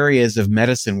many areas of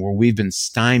medicine where we've been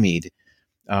stymied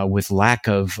with lack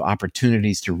of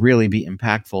opportunities to really be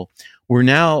impactful, we're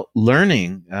now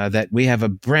learning that we have a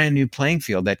brand new playing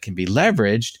field that can be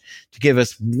leveraged to give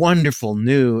us wonderful,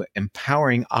 new,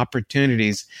 empowering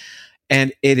opportunities.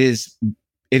 And it is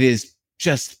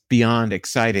just beyond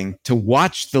exciting to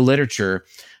watch the literature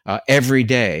every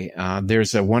day.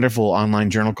 There's a wonderful online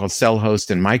journal called Cell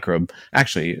Host and Microbe,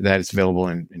 actually, that is available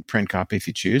in print copy if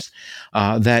you choose,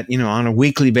 that, on a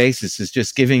weekly basis is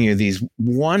just giving you these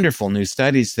wonderful new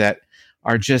studies that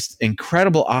are just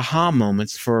incredible aha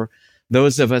moments for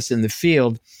those of us in the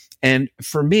field. And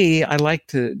for me, I like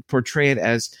to portray it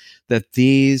as that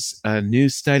these new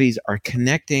studies are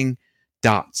connecting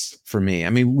dots for me.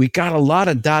 I mean, we got a lot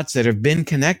of dots that have been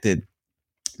connected,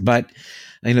 but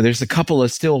there's a couple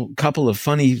of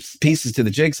funny pieces to the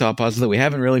jigsaw puzzle that we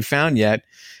haven't really found yet.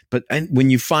 But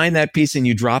when you find that piece and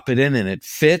you drop it in and it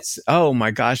fits, oh my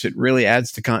gosh, it really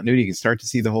adds to continuity. You can start to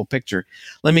see the whole picture.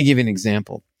 Let me give you an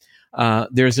example.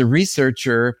 There's a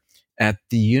researcher at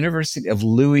the University of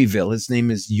Louisville. His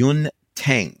name is Yun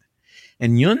Teng.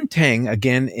 And Yun Teng,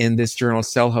 again, in this journal,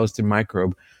 Cell Host and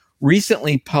Microbe,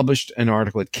 recently published an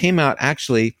article. It came out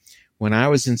actually when I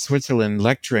was in Switzerland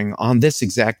lecturing on this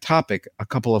exact topic a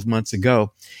couple of months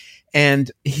ago.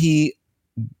 And he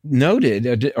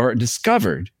noted or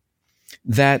discovered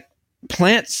that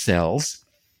plant cells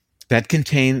that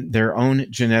contain their own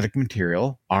genetic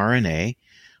material, RNA,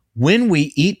 when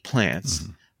we eat plants,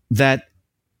 that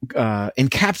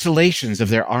encapsulations of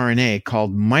their RNA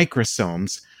called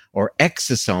microsomes or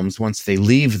exosomes, once they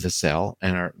leave the cell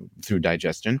and are through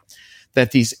digestion,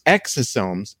 that these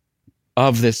exosomes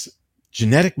of this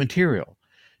genetic material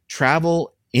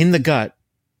travel in the gut,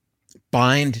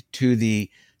 bind to the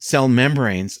cell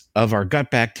membranes of our gut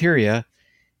bacteria,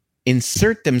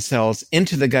 insert themselves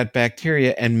into the gut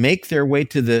bacteria, and make their way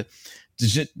to the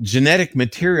genetic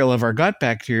material of our gut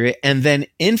bacteria and then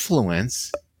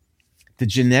influence the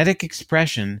genetic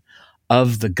expression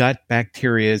of the gut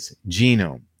bacteria's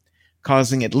genome,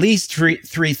 causing at least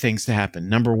three things to happen.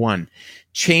 Number one,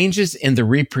 changes in the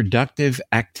reproductive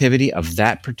activity of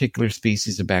that particular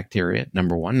species of bacteria,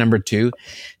 number one. Number two,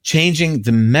 changing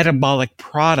the metabolic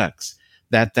products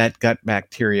that gut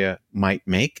bacteria might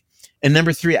make. And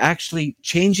number three, actually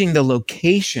changing the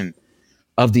location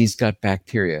of these gut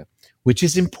bacteria, which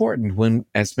is important when,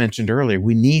 as mentioned earlier,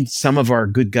 we need some of our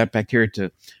good gut bacteria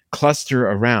to cluster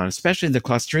around, especially the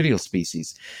Clostridial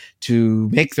species, to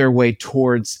make their way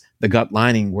towards the gut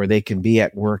lining where they can be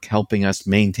at work helping us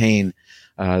maintain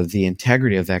the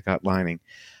integrity of that gut lining.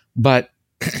 But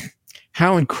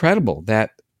how incredible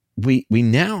that we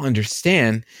now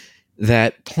understand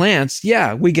that plants,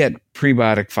 yeah, we get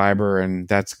prebiotic fiber and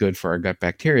that's good for our gut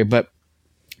bacteria, but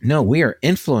no, we are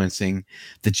influencing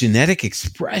the genetic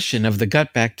expression of the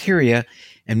gut bacteria.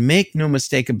 And make no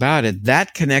mistake about it,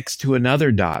 that connects to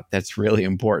another dot that's really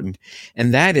important.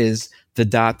 And that is the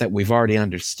dot that we've already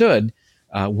understood,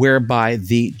 whereby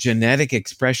the genetic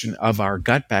expression of our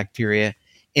gut bacteria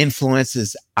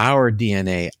influences our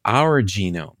DNA, our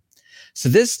genome. So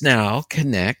this now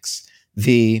connects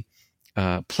the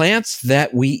plants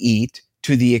that we eat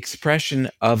to the expression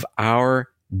of our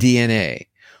DNA.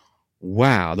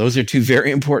 Wow, those are two very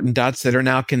important dots that are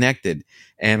now connected.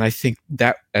 And I think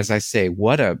that, as I say,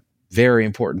 what a very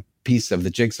important piece of the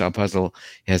jigsaw puzzle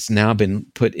has now been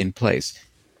put in place.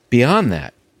 Beyond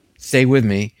that, stay with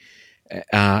me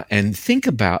and think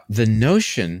about the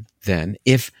notion then,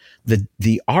 if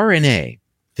the RNA,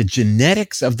 the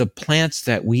genetics of the plants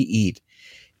that we eat,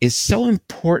 is so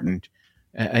important,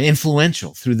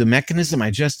 influential through the mechanism I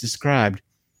just described,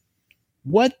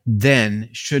 what then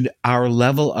should our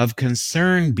level of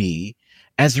concern be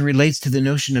as it relates to the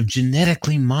notion of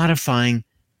genetically modifying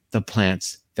the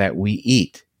plants that we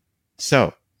eat?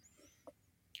 So,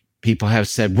 people have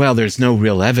said, well, there's no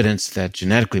real evidence that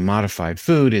genetically modified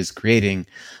food is creating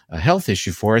a health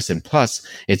issue for us, and plus,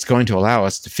 it's going to allow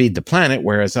us to feed the planet,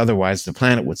 whereas otherwise the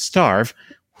planet would starve.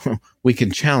 We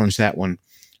can challenge that one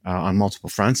on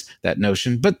multiple fronts, that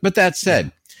notion. But that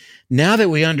said, now that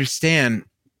we understand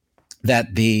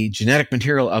that the genetic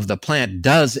material of the plant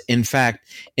does, in fact,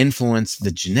 influence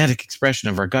the genetic expression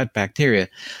of our gut bacteria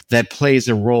that plays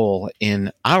a role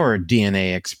in our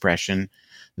DNA expression,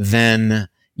 then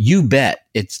you bet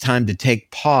it's time to take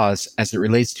pause as it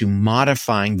relates to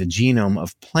modifying the genome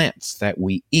of plants that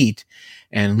we eat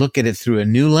and look at it through a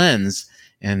new lens.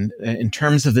 And in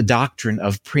terms of the doctrine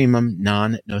of primum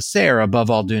non nocere,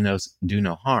 above all, do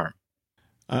no harm.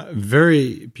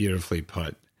 Very beautifully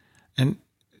put. And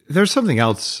there's something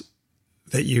else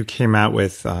that you came out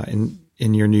with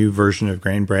in your new version of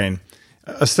Grain Brain,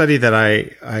 a study that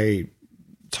I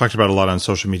talked about a lot on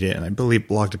social media and I believe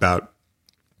blogged about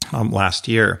last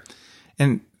year.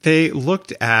 And they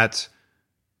looked at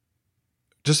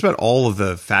just about all of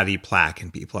the fatty plaque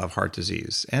in people who have heart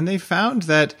disease. And they found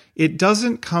that it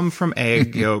doesn't come from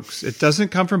egg yolks. It doesn't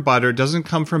come from butter. It doesn't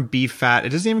come from beef fat. It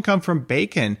doesn't even come from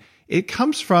bacon. It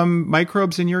comes from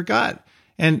microbes in your gut.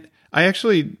 And I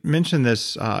actually mentioned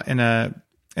this in a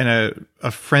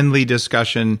friendly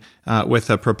discussion with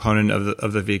a proponent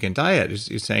of the vegan diet.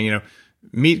 He's saying,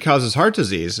 meat causes heart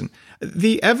disease, and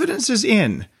the evidence is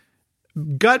in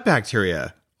gut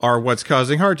bacteria are what's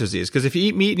causing heart disease. Because if you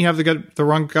eat meat and you have the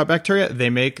wrong gut bacteria, they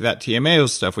make that TMAO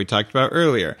stuff we talked about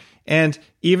earlier. And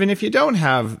even if you don't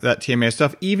have that TMAO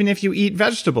stuff, even if you eat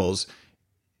vegetables,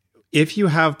 if you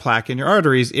have plaque in your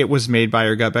arteries, it was made by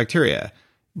your gut bacteria.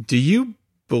 Do you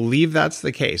believe that's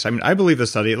the case? I mean, I believe the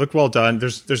study. It looked well done.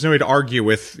 There's no way to argue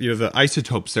with the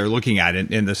isotopes they're looking at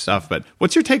in this stuff. But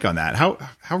what's your take on that?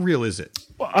 How real is it?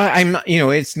 Well,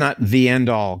 it's not the end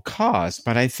all cause,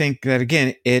 but I think that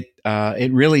again,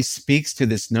 it really speaks to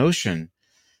this notion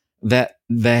that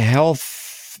the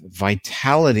health,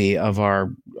 vitality of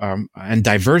our and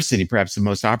diversity, perhaps the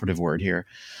most operative word here,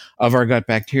 of our gut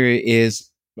bacteria is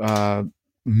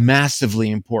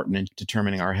massively important in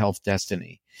determining our health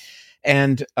destiny.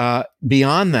 And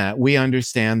beyond that, we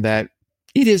understand that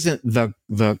it isn't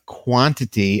the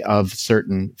quantity of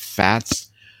certain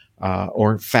fats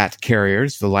or fat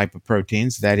carriers, the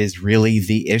lipoproteins, that is really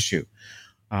the issue.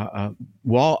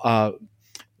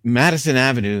 Madison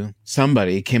Avenue,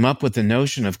 somebody came up with the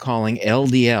notion of calling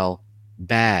LDL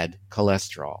bad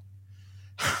cholesterol,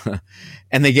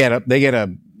 and they get a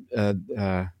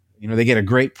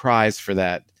great prize for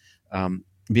that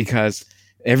because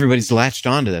everybody's latched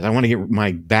onto that. I want to get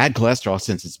my bad cholesterol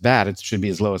since it's bad. It should be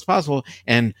as low as possible.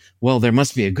 And, well, there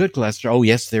must be a good cholesterol. Oh,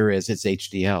 yes, there is. It's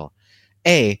HDL.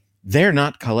 they're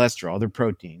not cholesterol, they're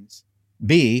proteins.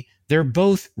 B, they're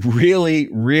both really,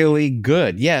 really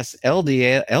good. Yes,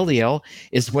 LDL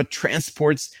is what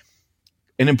transports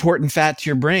an important fat to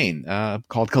your brain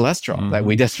called cholesterol that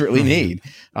we desperately need.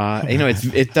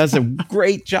 It does a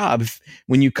great job.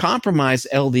 When you compromise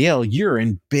LDL, you're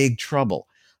in big trouble.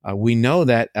 We know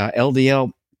that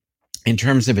LDL, in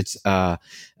terms of its how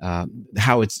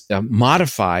it's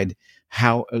modified,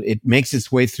 how it makes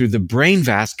its way through the brain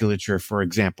vasculature, for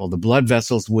example, the blood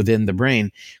vessels within the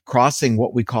brain crossing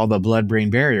what we call the blood-brain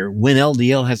barrier. When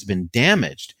LDL has been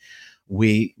damaged,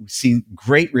 we see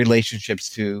great relationships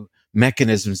to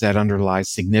mechanisms that underlie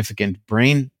significant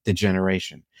brain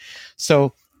degeneration.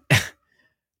 So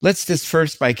let's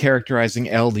disperse by characterizing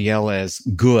LDL as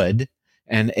good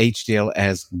and HDL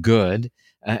as good,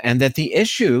 and that the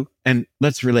issue, and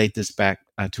let's relate this back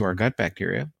to our gut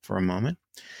bacteria for a moment,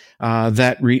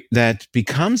 that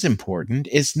becomes important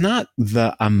is not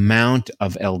the amount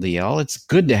of LDL. It's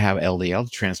good to have LDL to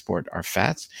transport our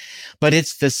fats, but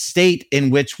it's the state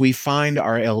in which we find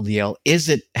our LDL.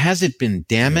 Has it been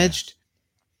damaged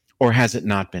or has it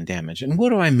not been damaged? And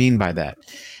what do I mean by that?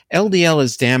 LDL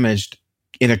is damaged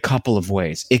in a couple of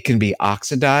ways. It can be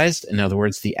oxidized, in other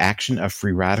words, the action of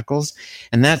free radicals.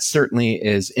 And that certainly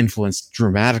is influenced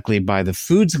dramatically by the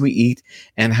foods we eat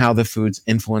and how the foods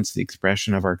influence the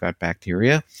expression of our gut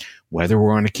bacteria. Whether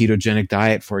we're on a ketogenic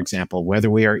diet, for example, whether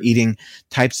we are eating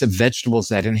types of vegetables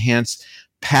that enhance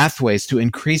pathways to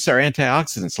increase our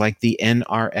antioxidants, like the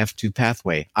NRF2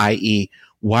 pathway, i.e.,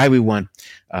 why we want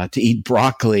to eat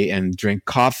broccoli and drink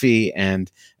coffee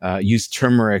and use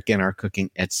turmeric in our cooking,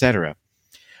 etc.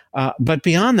 But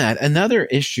beyond that, another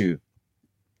issue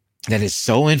that is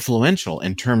so influential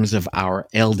in terms of our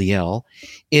LDL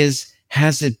is,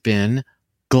 has it been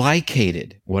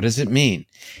glycated? What does it mean?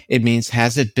 It means,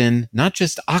 has it been not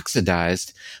just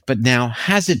oxidized, but now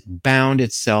has it bound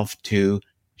itself to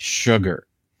sugar?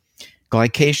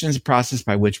 Glycation is a process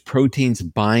by which proteins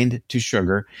bind to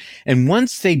sugar, and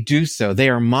once they do so, they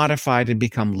are modified and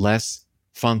become less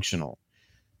functional.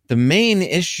 The main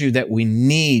issue that we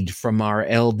need from our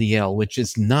LDL, which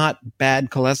is not bad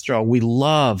cholesterol, we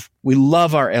love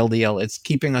our LDL. It's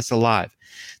keeping us alive.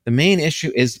 The main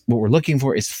issue is, what we're looking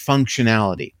for is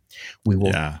functionality. We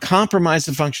will compromise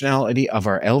the functionality of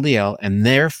our LDL and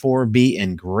therefore be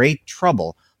in great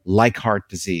trouble, like heart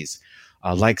disease,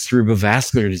 like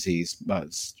cerebrovascular disease,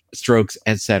 strokes,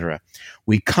 etc.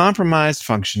 We compromise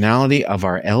functionality of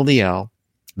our LDL,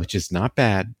 which is not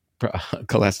bad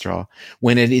cholesterol,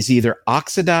 when it is either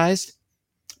oxidized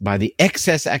by the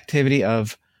excess activity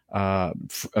of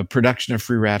production of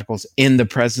free radicals in the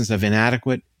presence of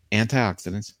inadequate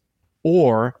antioxidants,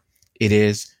 or it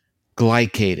is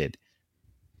glycated.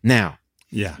 Now,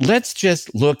 let's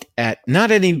just look at,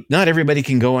 not everybody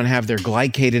can go and have their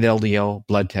glycated LDL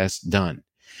blood test done,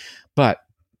 but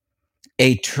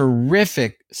a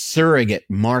terrific surrogate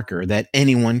marker that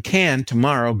anyone can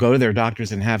tomorrow go to their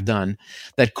doctors and have done,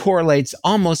 that correlates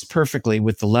almost perfectly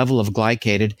with the level of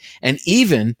glycated and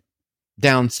even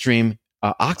downstream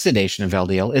oxidation of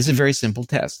LDL, is a very simple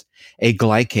test, a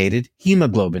glycated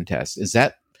hemoglobin test. Is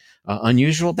that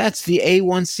unusual? That's the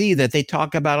A1C that they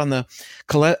talk about on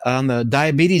the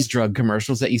diabetes drug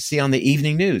commercials that you see on the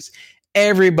evening news.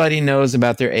 Everybody knows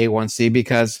about their A1C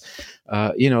because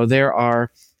there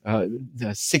are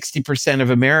 60% of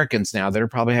Americans now that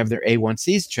probably have their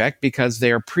A1Cs checked because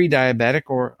they are pre-diabetic,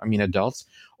 adults,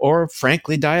 or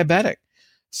frankly diabetic.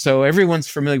 So everyone's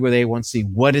familiar with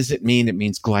A1C. What does it mean? It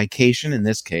means glycation, in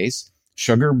this case,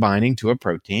 sugar binding to a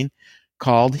protein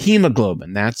called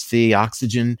hemoglobin. That's the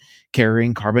oxygen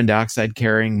carrying, carbon dioxide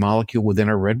carrying molecule within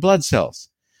our red blood cells.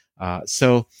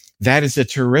 So that is a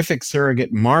terrific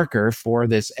surrogate marker for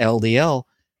this LDL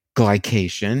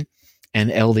glycation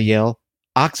and LDL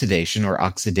oxidation, or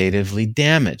oxidatively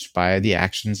damaged by the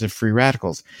actions of free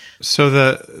radicals. So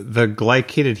the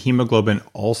glycated hemoglobin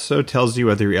also tells you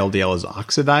whether your LDL is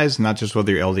oxidized, not just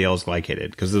whether your LDL is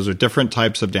glycated, because those are different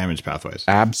types of damage pathways.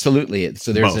 Absolutely.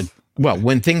 So there's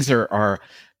when things are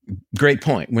great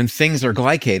point. When things are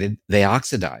glycated, they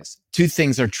oxidize. Two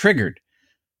things are triggered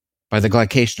by the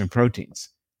glycation of proteins: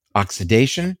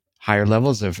 oxidation, higher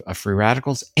levels of free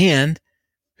radicals, and,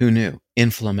 who knew,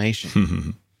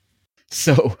 inflammation.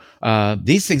 So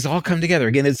these things all come together.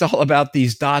 Again, it's all about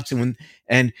these dots. And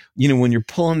when you're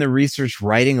pulling the research,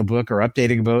 writing a book or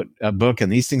updating a book, and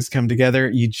these things come together,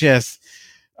 you just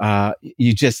say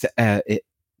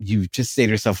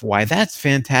to yourself, "Why, that's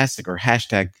fantastic!" Or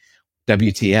hashtag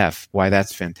WTF, why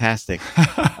that's fantastic.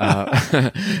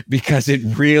 Because it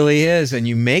really is. And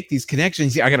you make these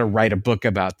connections. I got to write a book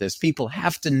about this. People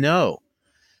have to know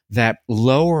that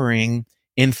lowering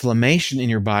inflammation in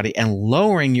your body and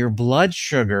lowering your blood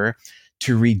sugar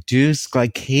to reduce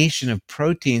glycation of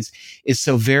proteins is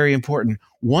so very important.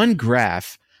 One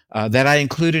graph that I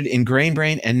included in Grain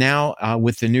Brain, and now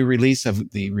with the new release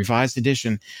of the revised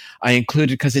edition, I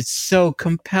included because it's so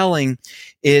compelling,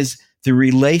 is the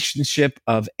relationship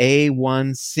of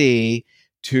A1C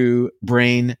to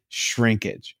brain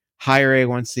shrinkage. Higher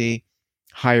A1C,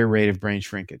 higher rate of brain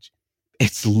shrinkage.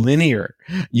 It's linear.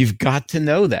 You've got to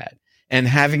know that. And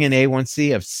having an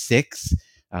A1C of 6,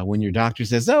 when your doctor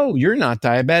says, oh, you're not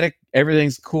diabetic,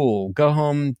 everything's cool, go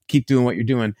home, keep doing what you're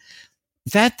doing.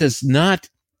 That does not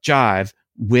jive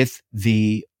with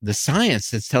the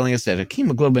science that's telling us that a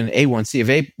hemoglobin A1C of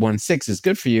 8.16 is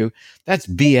good for you. That's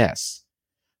BS.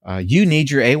 You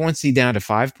need your A1C down to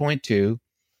 5.2,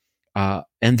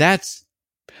 and that's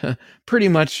pretty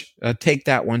much take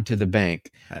that one to the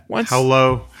bank. How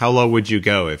low would you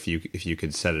go if you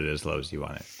could set it as low as you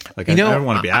want it? Like, I don't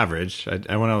want to be average.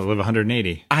 I want to live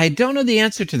 180. I don't know the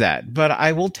answer to that, but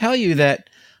I will tell you that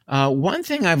one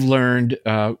thing I've learned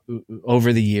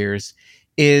over the years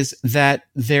is that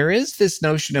there is this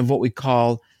notion of what we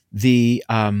call the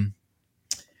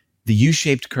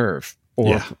U-shaped curve,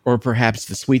 or perhaps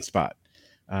the sweet spot,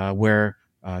 where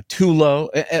too low,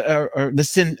 or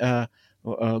the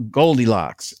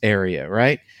Goldilocks area,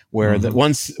 right? Where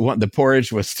the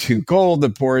porridge was too cold, the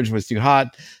porridge was too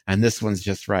hot, and this one's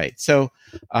just right. So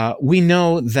we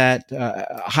know that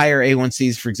higher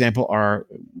A1Cs, for example, are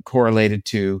correlated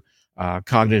to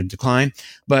cognitive decline.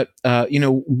 But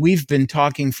we've been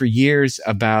talking for years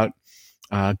about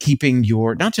keeping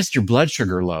not just your blood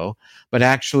sugar low, but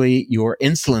actually your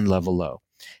insulin level low.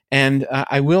 And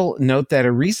I will note that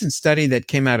a recent study that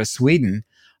came out of Sweden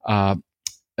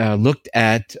looked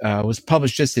at, was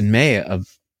published just in May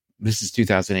this is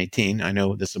 2018. I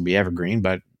know this will be evergreen,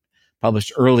 but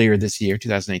published earlier this year,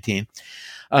 2018.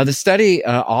 The study,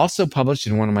 also published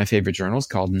in one of my favorite journals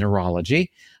called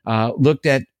Neurology, looked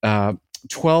at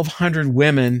 1,200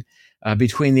 women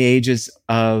between the ages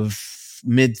of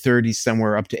mid-30s,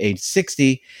 somewhere up to age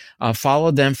 60,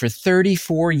 followed them for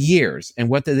 34 years. And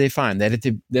what did they find?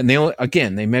 That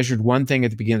they measured one thing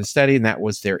at the beginning of the study, and that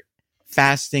was their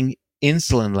fasting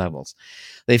insulin levels.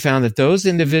 They found that those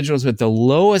individuals with the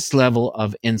lowest level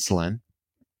of insulin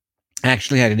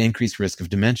actually had an increased risk of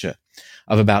dementia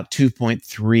of about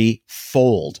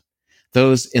 2.3-fold.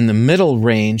 Those in the middle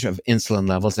range of insulin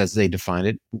levels, as they defined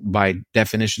it, by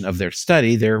definition of their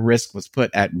study, their risk was put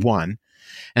at 1.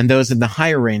 And those in the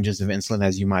higher ranges of insulin,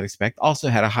 as you might expect, also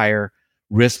had a higher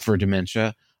risk for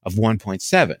dementia of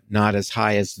 1.7, not as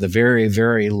high as the very,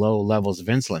 very low levels of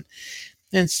insulin.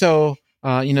 And so,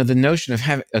 the notion of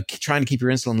trying to keep your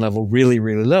insulin level really,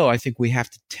 really low, I think we have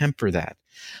to temper that.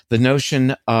 The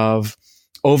notion of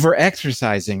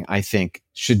over-exercising, I think,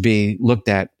 should be looked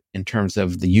at in terms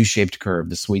of the U-shaped curve,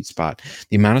 the sweet spot,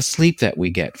 the amount of sleep that we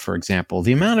get, for example,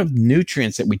 the amount of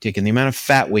nutrients that we take in, the amount of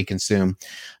fat we consume,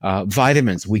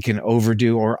 vitamins we can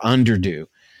overdo or underdo.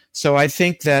 So I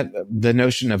think that the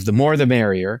notion of the more the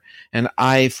merrier, and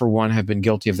I, for one, have been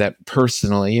guilty of that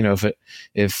personally.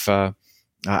 If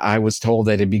I was told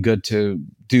that it'd be good to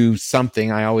do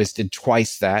something, I always did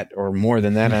twice that or more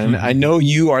than that. And I know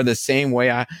you are the same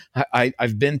way.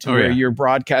 I've been to where you're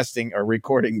broadcasting or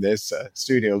recording this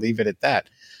studio, leave it at that.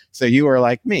 So you are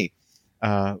like me.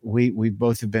 We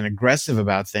both have been aggressive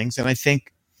about things. And I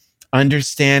think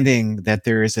understanding that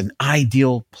there is an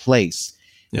ideal place.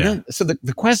 Yeah. So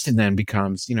the question then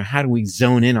becomes, how do we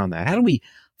zone in on that? How do we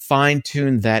fine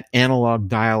tune that analog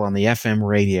dial on the FM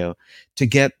radio to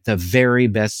get the very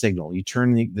best signal? You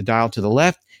turn the dial to the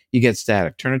left, you get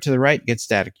static. Turn it to the right, you get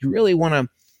static. You really want to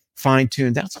fine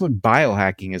tune. That's what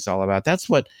biohacking is all about. That's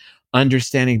what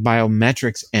understanding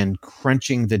biometrics and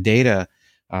crunching the data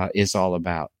is all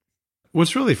about.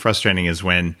 What's really frustrating is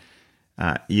when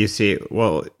you see,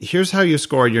 well, here's how you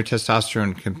scored your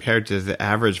testosterone compared to the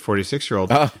average 46-year-old.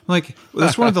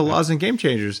 That's one of the laws in Game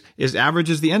Changers, is average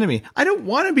is the enemy. I don't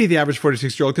want to be the average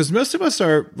 46-year-old because most of us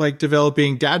are like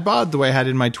developing dad bod the way I had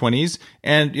in my 20s.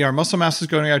 And our muscle mass is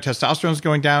going down, our testosterone is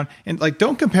going down. And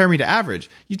don't compare me to average.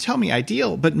 You tell me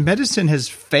ideal, but medicine has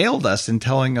failed us in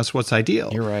telling us what's ideal.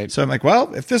 You're right. So I'm like,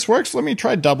 well, if this works, let me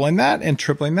try doubling that and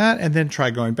tripling that and then try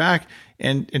going back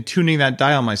and tuning that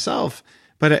dial myself.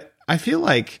 But I feel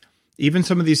like even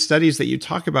some of these studies that you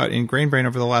talk about in Grain Brain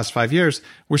over the last 5 years,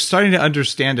 we're starting to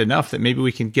understand enough that maybe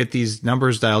we can get these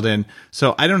numbers dialed in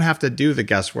so I don't have to do the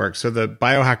guesswork. So the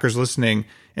biohackers listening,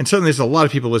 and certainly there's a lot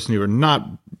of people listening who are not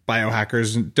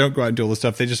biohackers and don't go out and do all this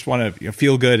stuff. They just want to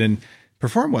feel good and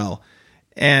perform well.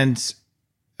 And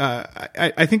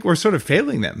I think we're sort of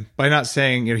failing them by not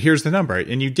saying, here's the number.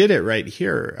 And you did it right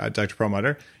here, Dr.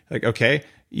 Perlmutter. Like, okay,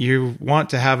 you want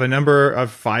to have a number of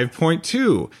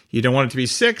 5.2. You don't want it to be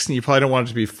 6, and you probably don't want it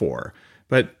to be 4.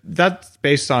 But that's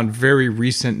based on very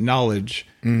recent knowledge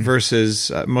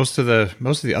versus most of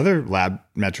the other lab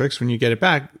metrics. When you get it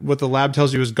back, what the lab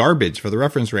tells you is garbage for the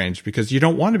reference range, because you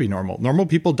don't want to be normal. Normal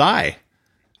people die.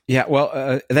 Yeah,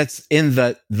 well, that's in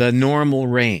the normal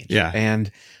range. Yeah.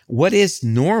 And what is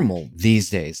normal these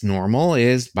days? Normal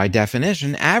is, by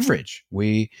definition, average.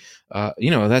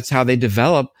 That's how they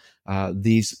develop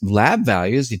these lab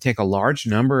values. You take a large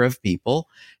number of people,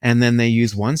 and then they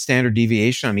use one standard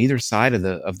deviation on either side of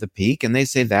the peak, and they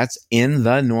say that's in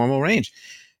the normal range.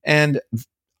 And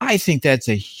I think that's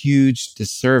a huge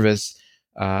disservice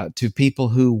to people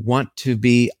who want to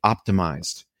be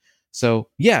optimized. So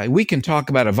yeah, we can talk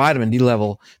about a vitamin D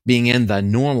level being in the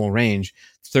normal range,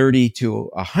 30 to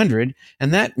 100,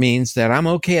 and that means that I'm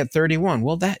okay at 31.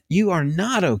 Well, that you are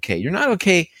not okay. You're not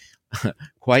okay,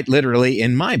 quite literally,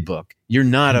 in my book. You're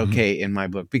not okay in my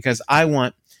book, because I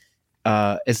want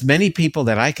as many people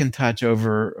that I can touch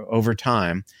over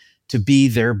time to be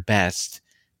their best,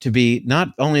 to be not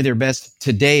only their best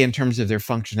today in terms of their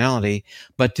functionality,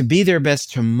 but to be their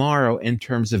best tomorrow in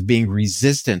terms of being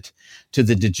resistant to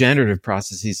the degenerative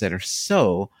processes that are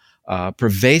so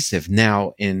pervasive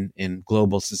now in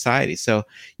global society. So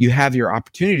you have your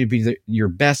opportunity to be your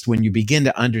best when you begin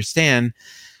to understand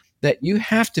that you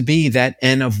have to be that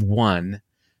N of 1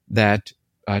 that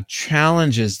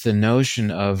challenges the notion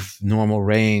of normal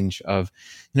range, of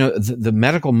the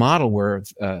medical model where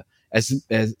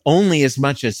as only as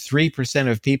much as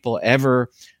 3% of people ever,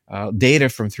 data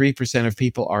from 3% of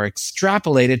people are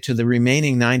extrapolated to the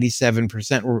remaining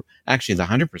 97%, or actually the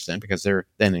 100%, because they're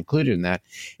then included in that,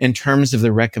 in terms of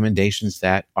the recommendations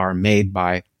that are made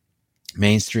by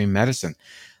mainstream medicine.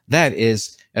 That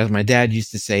is, as my dad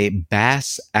used to say,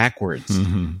 bass-ackwards.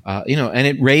 And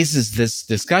it raises this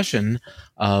discussion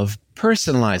of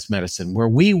personalized medicine, where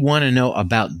we want to know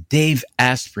about Dave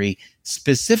Asprey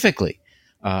specifically.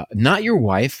 Not your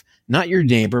wife, not your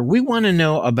neighbor. We want to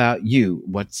know about you.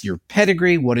 What's your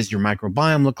pedigree? What does your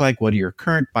microbiome look like? What do your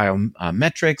current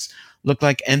biometrics look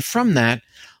like? And from that,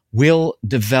 we'll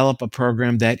develop a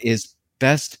program that is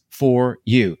best for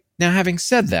you. Now, having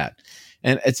said that,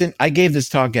 and I gave this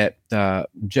talk at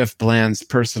Jeff Bland's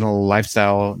Personal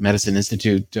Lifestyle Medicine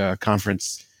Institute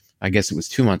conference, I guess it was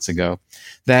 2 months ago,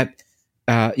 that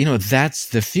that's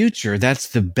the future. That's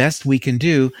the best we can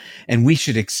do. And we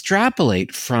should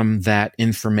extrapolate from that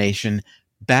information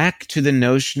back to the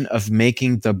notion of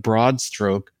making the broad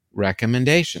stroke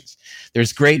recommendations.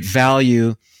 There's great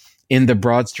value in the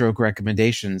broad stroke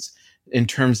recommendations in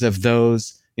terms of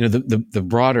those, the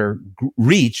broader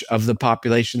reach of the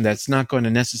population that's not going to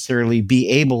necessarily be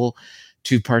able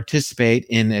to participate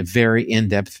in a very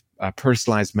in-depth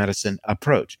personalized medicine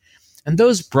approach. And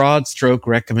those broad stroke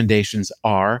recommendations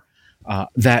are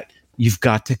that you've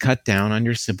got to cut down on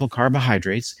your simple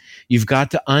carbohydrates. You've got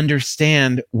to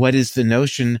understand what is the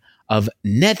notion of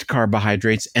net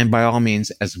carbohydrates. And by all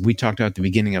means, as we talked about at the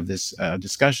beginning of this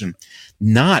discussion,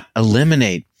 not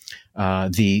eliminate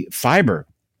the fiber,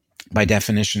 by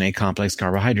definition, a complex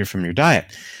carbohydrate from your diet.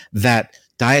 That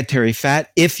dietary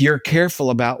fat, if you're careful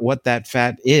about what that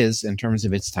fat is in terms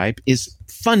of its type, is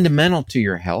fundamental to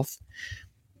your health.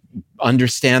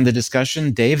 Understand the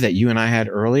discussion, Dave, that you and I had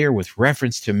earlier with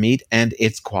reference to meat and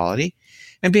its quality.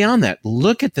 And beyond that,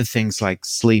 look at the things like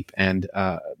sleep and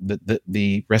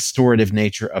the restorative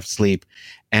nature of sleep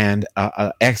and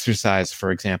exercise,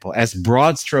 for example, as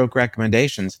broad stroke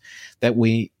recommendations that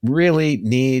we really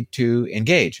need to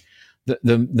engage.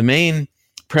 The main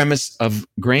premise of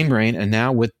Grain Brain, and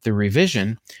now with the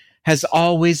revision, has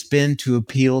always been to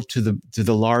appeal to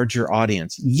the larger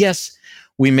audience. Yes,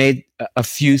 we made a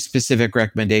few specific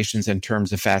recommendations in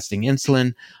terms of fasting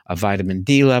insulin, a vitamin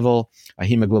D level, a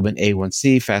hemoglobin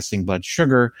A1C, fasting blood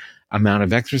sugar, amount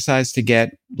of exercise to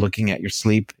get, looking at your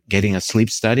sleep, getting a sleep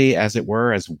study, as it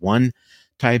were, as one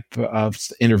type of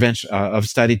intervention of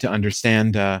study to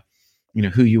understand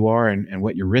who you are and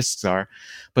what your risks are.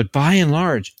 But by and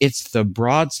large, it's the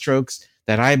broad strokes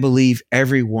that I believe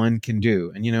everyone can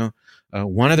do. And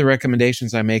one of the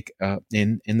recommendations I make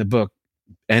in the book,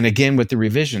 and again with the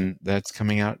revision that's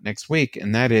coming out next week,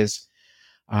 and that is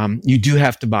you do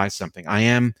have to buy something. I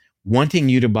am wanting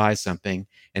you to buy something,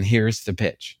 and here's the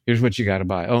pitch. Here's what you got to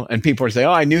buy. Oh, and people are saying,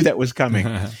 "Oh, I knew that was coming."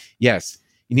 Yes,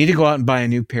 you need to go out and buy a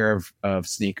new pair of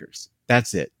sneakers.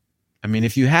 That's it. I mean,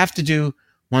 if you have to do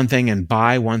one thing and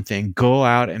buy one thing, go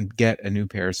out and get a new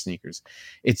pair of sneakers.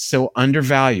 It's so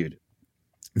undervalued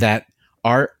that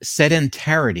our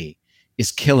sedentarity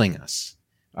is killing us.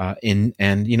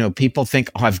 People think,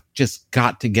 oh, I've just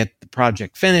got to get the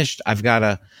project finished. I've got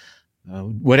to,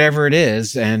 whatever it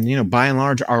is. And, by and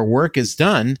large, our work is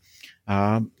done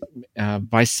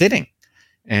by sitting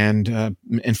and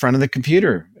in front of the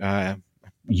computer.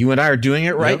 You and I are doing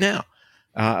it right now.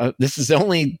 This is the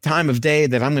only time of day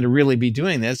that I'm going to really be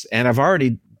doing this. And I've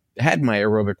already had my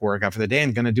aerobic workout for the day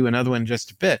and going to do another one in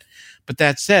just a bit. But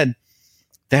that said,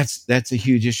 that's a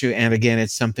huge issue. And again,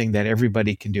 it's something that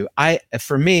everybody can do.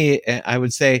 For me, I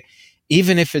would say,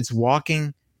 even if it's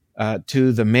walking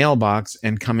to the mailbox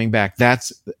and coming back,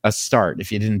 that's a start.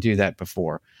 If you didn't do that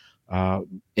before,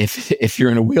 if you're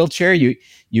in a wheelchair,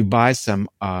 you buy some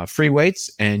free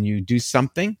weights and you do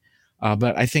something.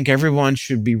 But I think everyone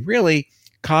should be really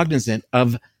cognizant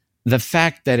of the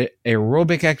fact that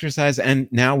aerobic exercise,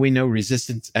 and now we know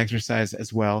resistance exercise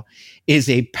as well, is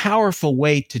a powerful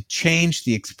way to change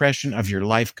the expression of your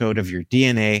life code, of your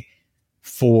DNA,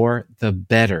 for the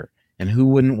better. And who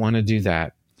wouldn't want to do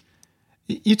that?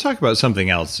 You talk about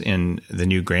something else in the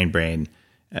new Grain Brain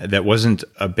that wasn't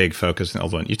a big focus in the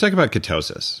old one. You talk about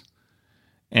ketosis.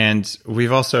 And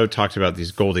we've also talked about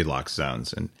these Goldilocks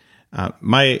zones. And at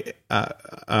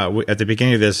the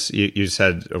beginning of this, you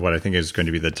said what I think is going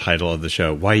to be the title of the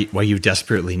show: why you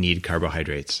desperately need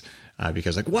carbohydrates.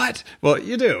 Because what? Well,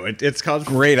 you do. It's called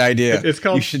great idea. It's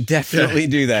called. You should definitely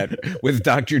do that with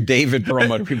Dr. David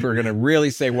Perlmutter. People are going to really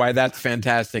say why that's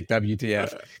fantastic.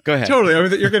 WTF? Go ahead. Totally. I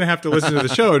mean, you're going to have to listen to the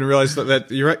show and realize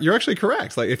that you're actually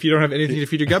correct. Like, if you don't have anything to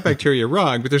feed your gut bacteria, you're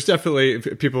wrong. But there's definitely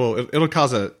people. It'll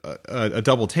cause a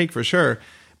double take for sure.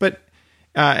 But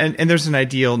and there's an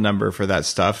ideal number for that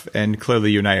stuff. And clearly,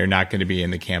 you and I are not going to be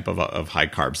in the camp of high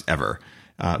carbs ever.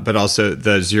 But also,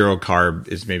 the zero carb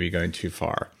is maybe going too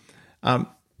far.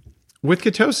 With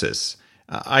ketosis,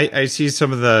 I see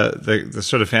some of the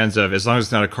sort of fans of, as long as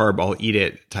it's not a carb, I'll eat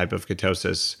it type of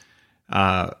ketosis,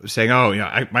 saying,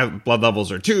 oh, my blood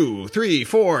levels are 2, 3,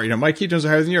 4, my ketones are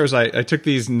higher than yours. I took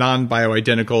these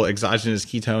non-bioidentical exogenous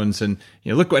ketones and,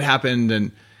 look what happened.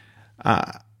 And,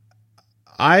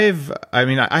 I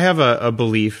have a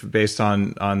belief based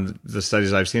on the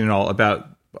studies I've seen and all about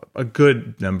a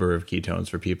good number of ketones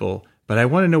for people. But I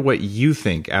want to know what you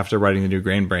think after writing the new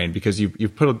Grain Brain, because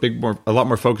you've put a lot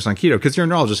more focus on keto, because you're a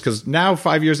neurologist. Because now,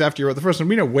 5 years after you wrote the first one,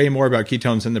 we know way more about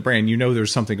ketones in the brain.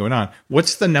 There's something going on.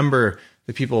 What's the number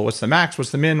that people? What's the max?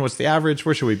 What's the min? What's the average?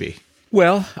 Where should we be?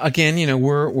 Well, again,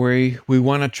 we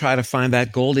want to try to find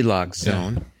that Goldilocks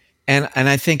zone, and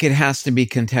I think it has to be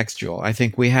contextual. I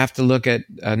think we have to look at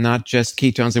not just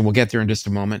ketones, and we'll get there in just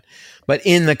a moment, but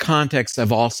in the context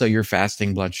of also your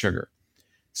fasting blood sugar.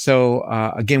 So,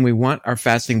 again, we want our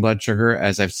fasting blood sugar,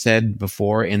 as I've said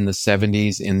before, in the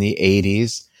 70s, in the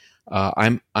 80s.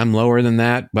 I'm lower than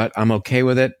that, but I'm okay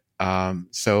with it. Again,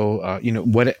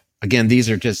 these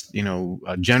are just,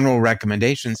 general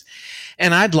recommendations.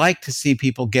 And I'd like to see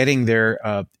people getting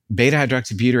their, beta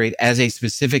hydroxybutyrate as a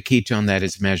specific ketone that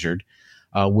is measured,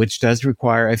 which does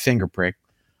require a finger prick.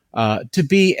 To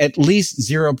be at least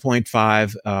 0.5,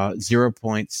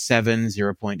 0.7,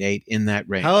 0.8 in that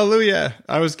range. Hallelujah.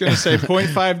 I was going to say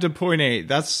 0.5 to 0.8.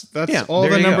 That's all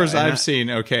the numbers I've seen.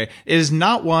 Okay. It is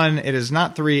not 1. It is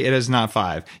not 3. It is not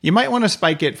 5. You might want to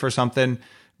spike it for something,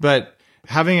 but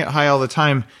having it high all the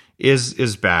time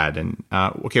is bad. And,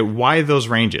 why those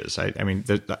ranges? I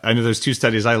know there's 2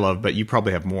 studies I love, but you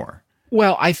probably have more.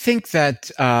 Well, I think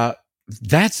that,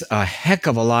 that's a heck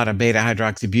of a lot of beta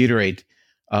hydroxybutyrate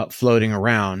floating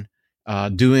around,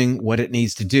 doing what it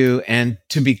needs to do. And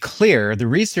to be clear, the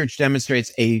research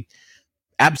demonstrates a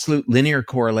absolute linear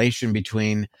correlation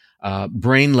between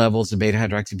brain levels of beta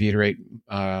hydroxybutyrate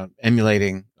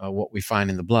emulating what we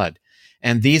find in the blood.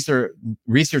 And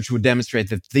research would demonstrate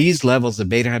that these levels of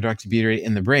beta hydroxybutyrate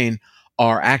in the brain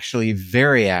are actually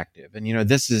very active. And,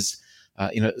 this is,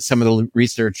 some of the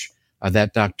research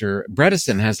that Dr.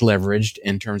 Bredesen has leveraged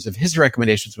in terms of his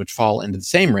recommendations, which fall into the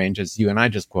same range as you and I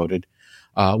just quoted,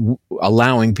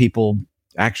 allowing people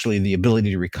actually the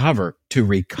ability to recover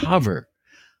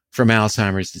from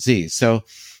Alzheimer's disease. So,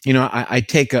 I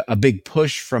take a big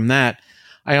push from that.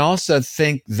 I also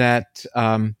think that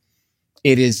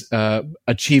it is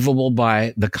achievable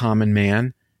by the common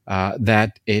man,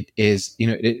 that it is,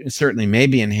 it certainly may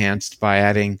be enhanced by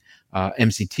adding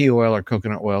MCT oil or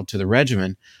coconut oil to the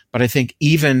regimen. But I think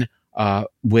even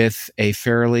with a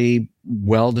fairly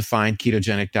well-defined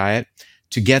ketogenic diet,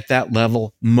 to get that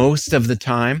level most of the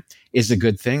time is a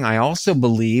good thing. I also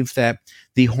believe that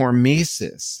the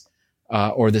hormesis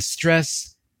or the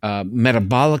stress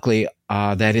metabolically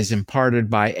that is imparted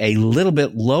by a little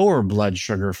bit lower blood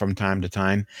sugar from time to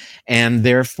time, and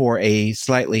therefore a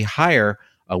slightly higher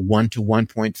 1 to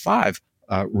 1.5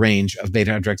 range of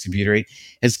beta hydroxybutyrate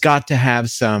has got to have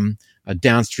some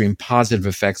downstream positive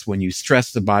effects when you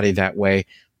stress the body that way,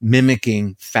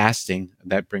 mimicking fasting.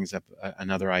 That brings up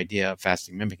another idea of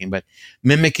fasting mimicking, but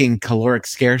mimicking caloric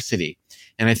scarcity.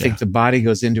 And I think the body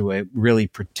goes into a really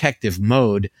protective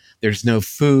mode. There's no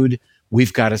food.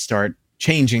 We've got to start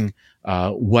changing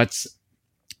what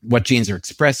genes are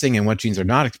expressing and what genes are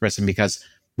not expressing, because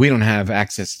we don't have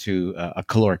access to a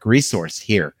caloric resource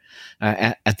here.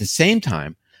 At the same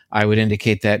time, I would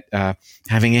indicate that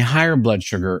having a higher blood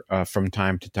sugar from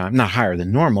time to time, not higher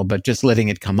than normal, but just letting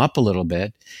it come up a little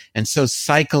bit. And so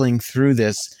cycling through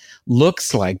this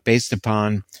looks like, based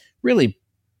upon really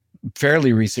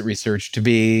fairly recent research, to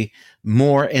be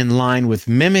more in line with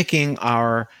mimicking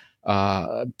our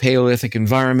Paleolithic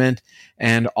environment,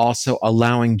 and also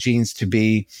allowing genes to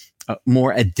be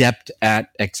more adept at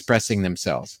expressing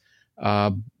themselves.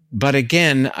 But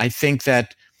again, I think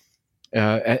that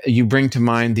you bring to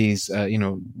mind these,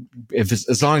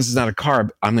 as long as it's not a carb,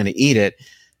 I'm going to eat it.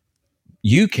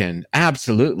 You can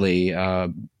absolutely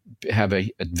have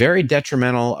a very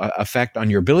detrimental effect on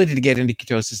your ability to get into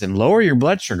ketosis and lower your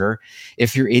blood sugar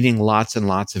if you're eating lots and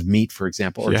lots of meat, for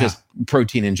example, or just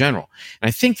protein in general. And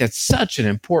I think that's such an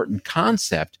important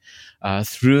concept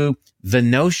through the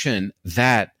notion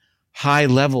that high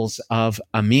levels of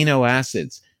amino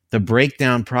acids, the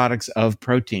breakdown products of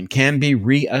protein, can be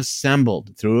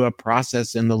reassembled through a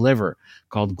process in the liver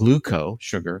called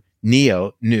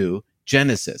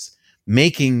gluconeogenesis.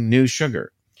 Making new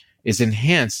sugar is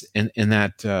enhanced in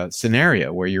that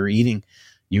scenario where you're eating.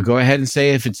 You go ahead and say,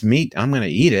 if it's meat, I'm going to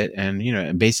eat it.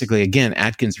 And, basically, again,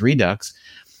 Atkins redux,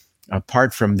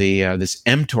 apart from the this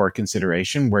mTOR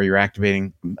consideration, where you're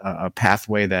activating a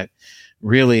pathway that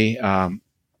really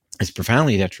is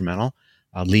profoundly detrimental,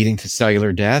 leading to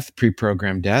cellular death,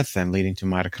 pre-programmed death, and leading to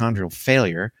mitochondrial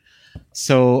failure.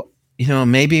 So,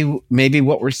 maybe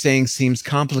what we're saying seems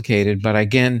complicated, but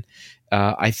again,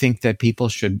 I think that people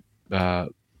should,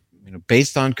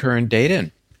 based on current data,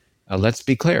 and let's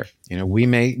be clear, you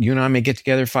and I may get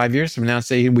together 5 years from now and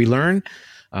say we learn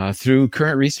through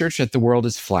current research that the world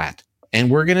is flat, and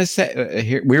we're going to say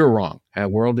here we were wrong.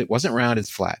 World, it wasn't round; it's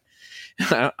flat.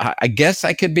 I guess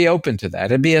I could be open to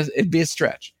that. It'd be a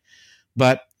stretch.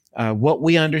 But what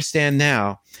we understand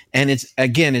now, and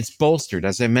it's bolstered,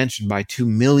 as I mentioned, by 2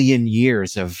 million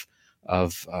years of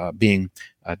being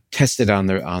tested on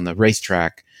the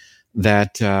racetrack,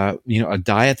 that a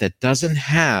diet that doesn't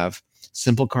have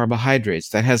simple carbohydrates,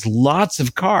 that has lots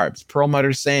of carbs.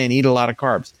 Perlmutter's saying eat a lot of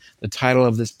carbs, the title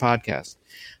of this podcast.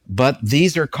 But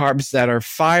these are carbs that are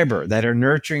fiber, that are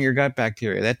nurturing your gut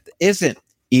bacteria. That isn't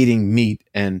eating meat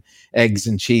and eggs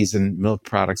and cheese and milk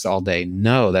products all day.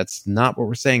 No, that's not what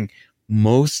we're saying.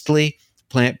 Mostly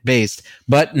plant-based,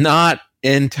 but not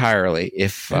entirely,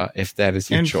 if that is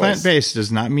your choice. And plant-based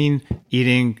does not mean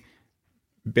eating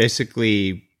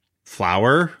basically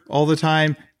flour all the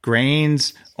time,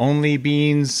 grains, only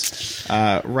beans,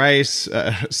 rice,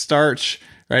 starch,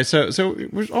 right? So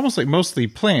we're almost like mostly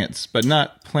plants, but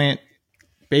not plant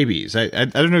babies. I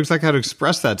don't know exactly how to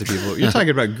express that to people. You're talking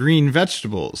about green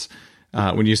vegetables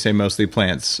when you say mostly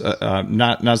plants,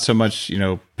 not so much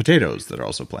potatoes that are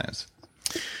also plants.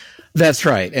 That's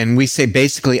right, and we say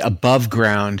basically above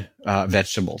ground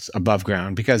vegetables, above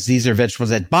ground, because these are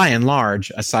vegetables that, by and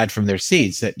large, aside from their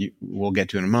seeds that we'll get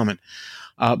to in a moment,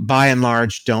 by and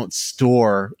large don't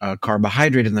store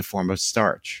carbohydrate in the form of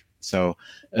starch. So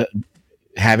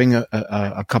having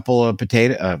a couple of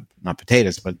not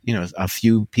potatoes, but a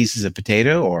few pieces of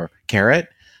potato or carrot,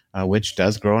 which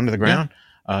does grow under the ground,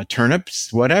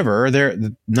 turnips, whatever, they're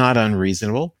not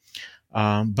unreasonable.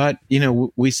 But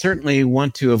we certainly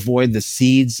want to avoid the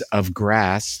seeds of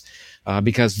grass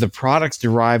because the products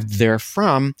derived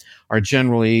therefrom are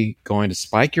generally going to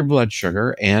spike your blood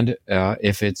sugar. And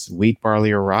if it's wheat,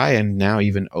 barley, or rye, and now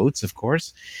even oats, of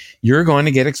course, you're going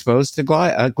to get exposed to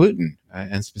gluten,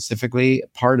 and specifically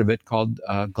part of it called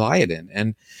gliadin.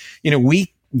 And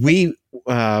we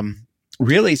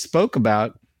really spoke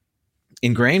about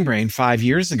in Grain Brain 5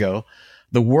 years ago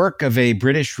the work of a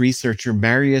British researcher,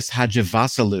 Marius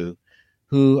Hadjivassiliou,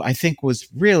 who I think was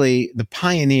really the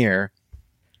pioneer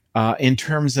in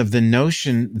terms of the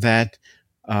notion that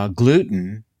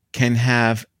gluten can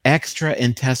have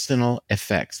extra-intestinal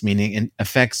effects, meaning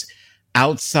effects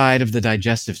outside of the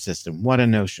digestive system. What a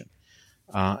notion.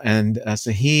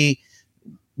 So he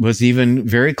was even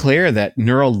very clear that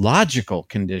neurological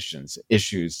conditions,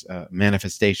 issues,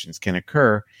 manifestations can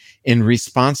occur in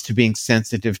response to being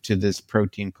sensitive to this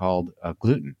protein called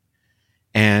gluten.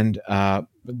 And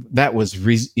that was,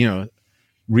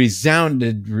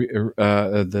 resounded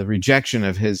the rejection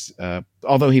of his,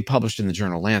 although he published in the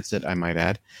journal Lancet, I might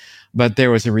add, but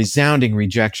there was a resounding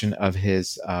rejection of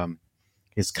his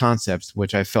concepts,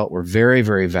 which I felt were very,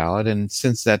 very valid. And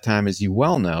since that time, as you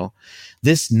well know,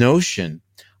 this notion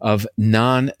of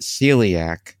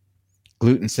non-celiac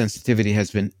gluten sensitivity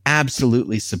has been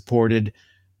absolutely supported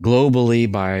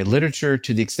globally by literature,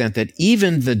 to the extent that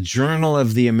even the Journal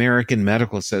of the American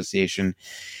Medical Association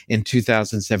in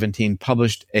 2017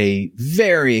 published a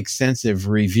very extensive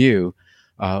review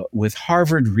with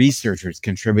Harvard researchers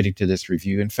contributing to this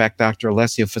review. In fact, Dr.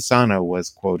 Alessio Fasano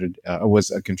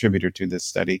was a contributor to this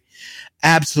study,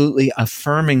 absolutely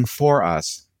affirming for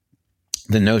us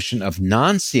the notion of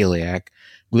non-celiac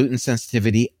gluten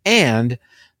sensitivity and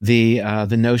the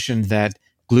notion that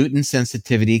gluten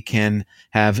sensitivity can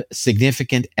have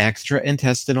significant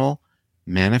extraintestinal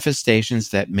manifestations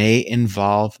that may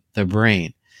involve the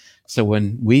brain. So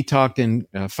when we talked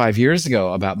 5 years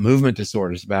ago about movement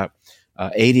disorders, about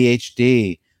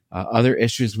ADHD, other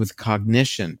issues with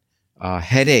cognition,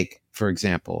 headache, for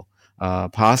example,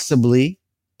 possibly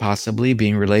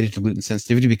being related to gluten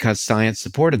sensitivity because science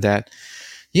supported that.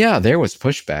 Yeah, there was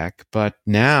pushback, but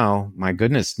now, my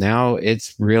goodness, now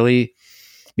it's really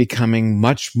becoming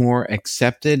much more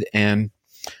accepted, and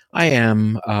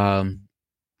I'm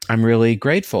really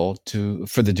grateful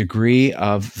for the degree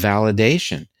of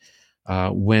validation.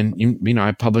 When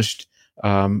I published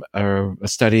a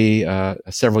study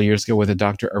several years ago with a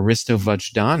Dr. Aristo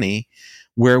Vajdani,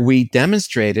 where we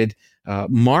demonstrated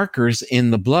markers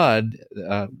in the blood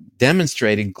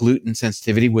demonstrating gluten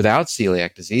sensitivity without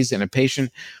celiac disease in a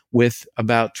patient with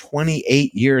about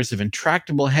 28 years of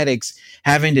intractable headaches,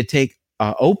 having to take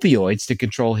opioids to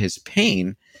control his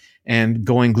pain, and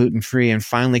going gluten-free and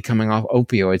finally coming off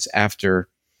opioids after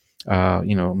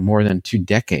more than 2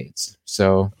 decades.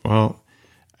 So, well,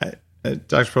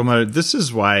 Dr. Perlmutter, this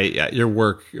is why your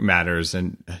work matters.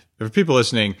 And for people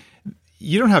listening,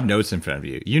 you don't have notes in front of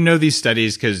you. You know these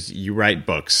studies because you write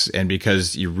books and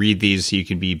because you read these so you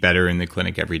can be better in the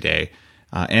clinic every day.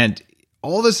 And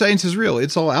all the science is real.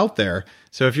 It's all out there.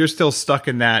 So if you're still stuck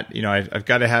in that, I've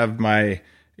got to have my,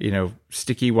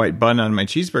 sticky white bun on my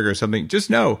cheeseburger or something,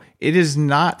 just know it is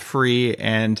not free.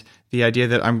 And the idea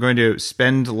that I'm going to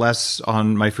spend less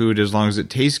on my food as long as it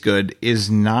tastes good is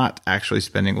not actually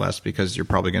spending less, because you're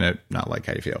probably going to not like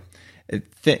how you feel.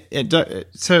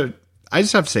 So I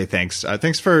just have to say thanks.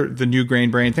 Thanks for the new Grain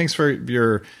Brain. Thanks for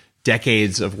your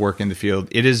decades of work in the field.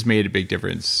 It has made a big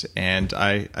difference, and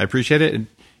I appreciate it. And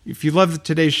if you love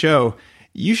today's show,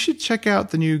 you should check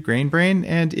out the new Grain Brain.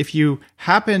 And if you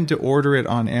happen to order it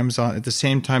on Amazon at the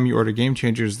same time you order Game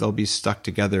Changers, they'll be stuck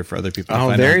together for other people to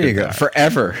find out. Oh, there you go.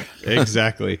 Forever.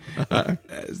 Exactly.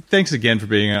 Thanks again for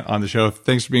being on the show.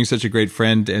 Thanks for being such a great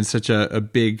friend and such a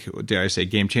big, dare I say,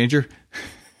 game changer.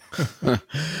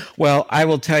 Well, I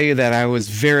will tell you that I was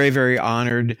very, very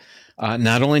honored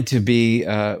not only to be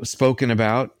spoken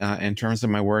about in terms of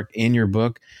my work in your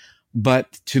book,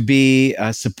 but to be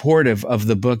supportive of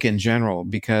the book in general,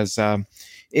 because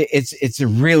it's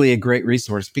really a great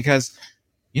resource. Because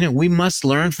we must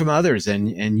learn from others,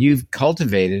 and you've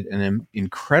cultivated an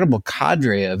incredible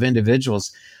cadre of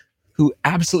individuals who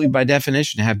absolutely, by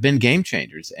definition, have been game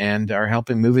changers and are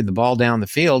helping moving the ball down the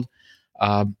field.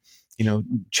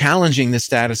 Challenging the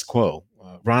status quo.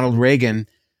 Ronald Reagan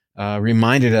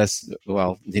reminded us,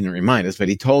 well, didn't remind us, but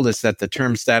he told us that the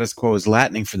term status quo is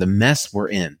Latin for the mess we're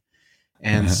in.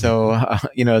 And so,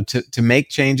 to make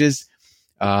changes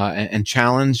and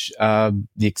challenge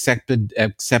the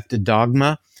accepted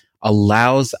dogma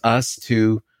allows us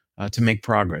to make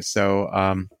progress. So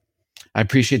I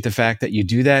appreciate the fact that you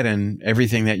do that and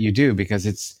everything that you do, because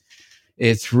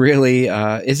it's really,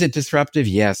 is it disruptive?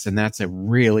 Yes. And that's a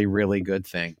really, really good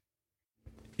thing.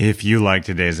 If you like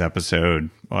today's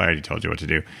episode, well, I already told you what to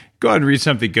do. Go ahead and read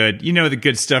something good. You know the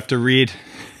good stuff to read.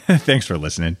 Thanks for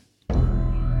listening.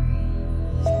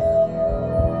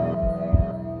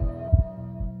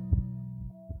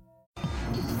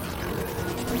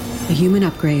 The Human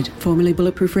Upgrade, formerly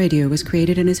Bulletproof Radio, was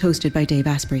created and is hosted by Dave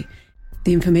Asprey.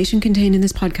 The information contained in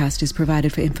this podcast is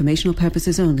provided for informational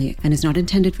purposes only and is not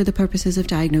intended for the purposes of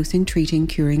diagnosing, treating,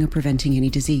 curing, or preventing any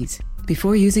disease.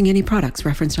 Before using any products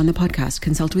referenced on the podcast,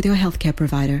 consult with your healthcare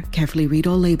provider, carefully read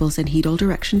all labels, and heed all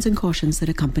directions and cautions that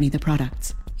accompany the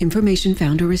products. Information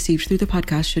found or received through the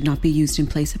podcast should not be used in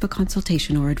place of a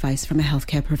consultation or advice from a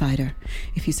healthcare provider.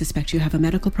 If you suspect you have a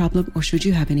medical problem or should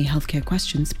you have any healthcare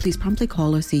questions, please promptly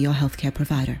call or see your healthcare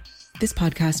provider. This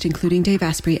podcast, including Dave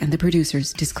Asprey and the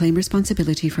producers, disclaim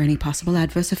responsibility for any possible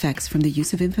adverse effects from the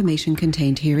use of information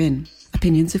contained herein.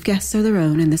 Opinions of guests are their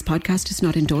own, and this podcast does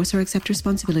not endorse or accept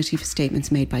responsibility for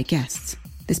statements made by guests.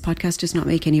 This podcast does not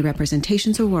make any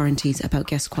representations or warranties about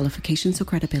guest qualifications or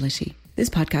credibility. This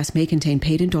podcast may contain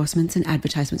paid endorsements and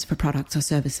advertisements for products or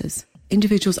services.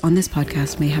 Individuals on this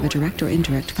podcast may have a direct or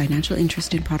indirect financial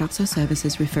interest in products or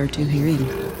services referred to herein.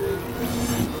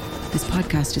 This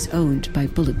podcast is owned by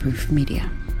Bulletproof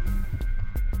Media.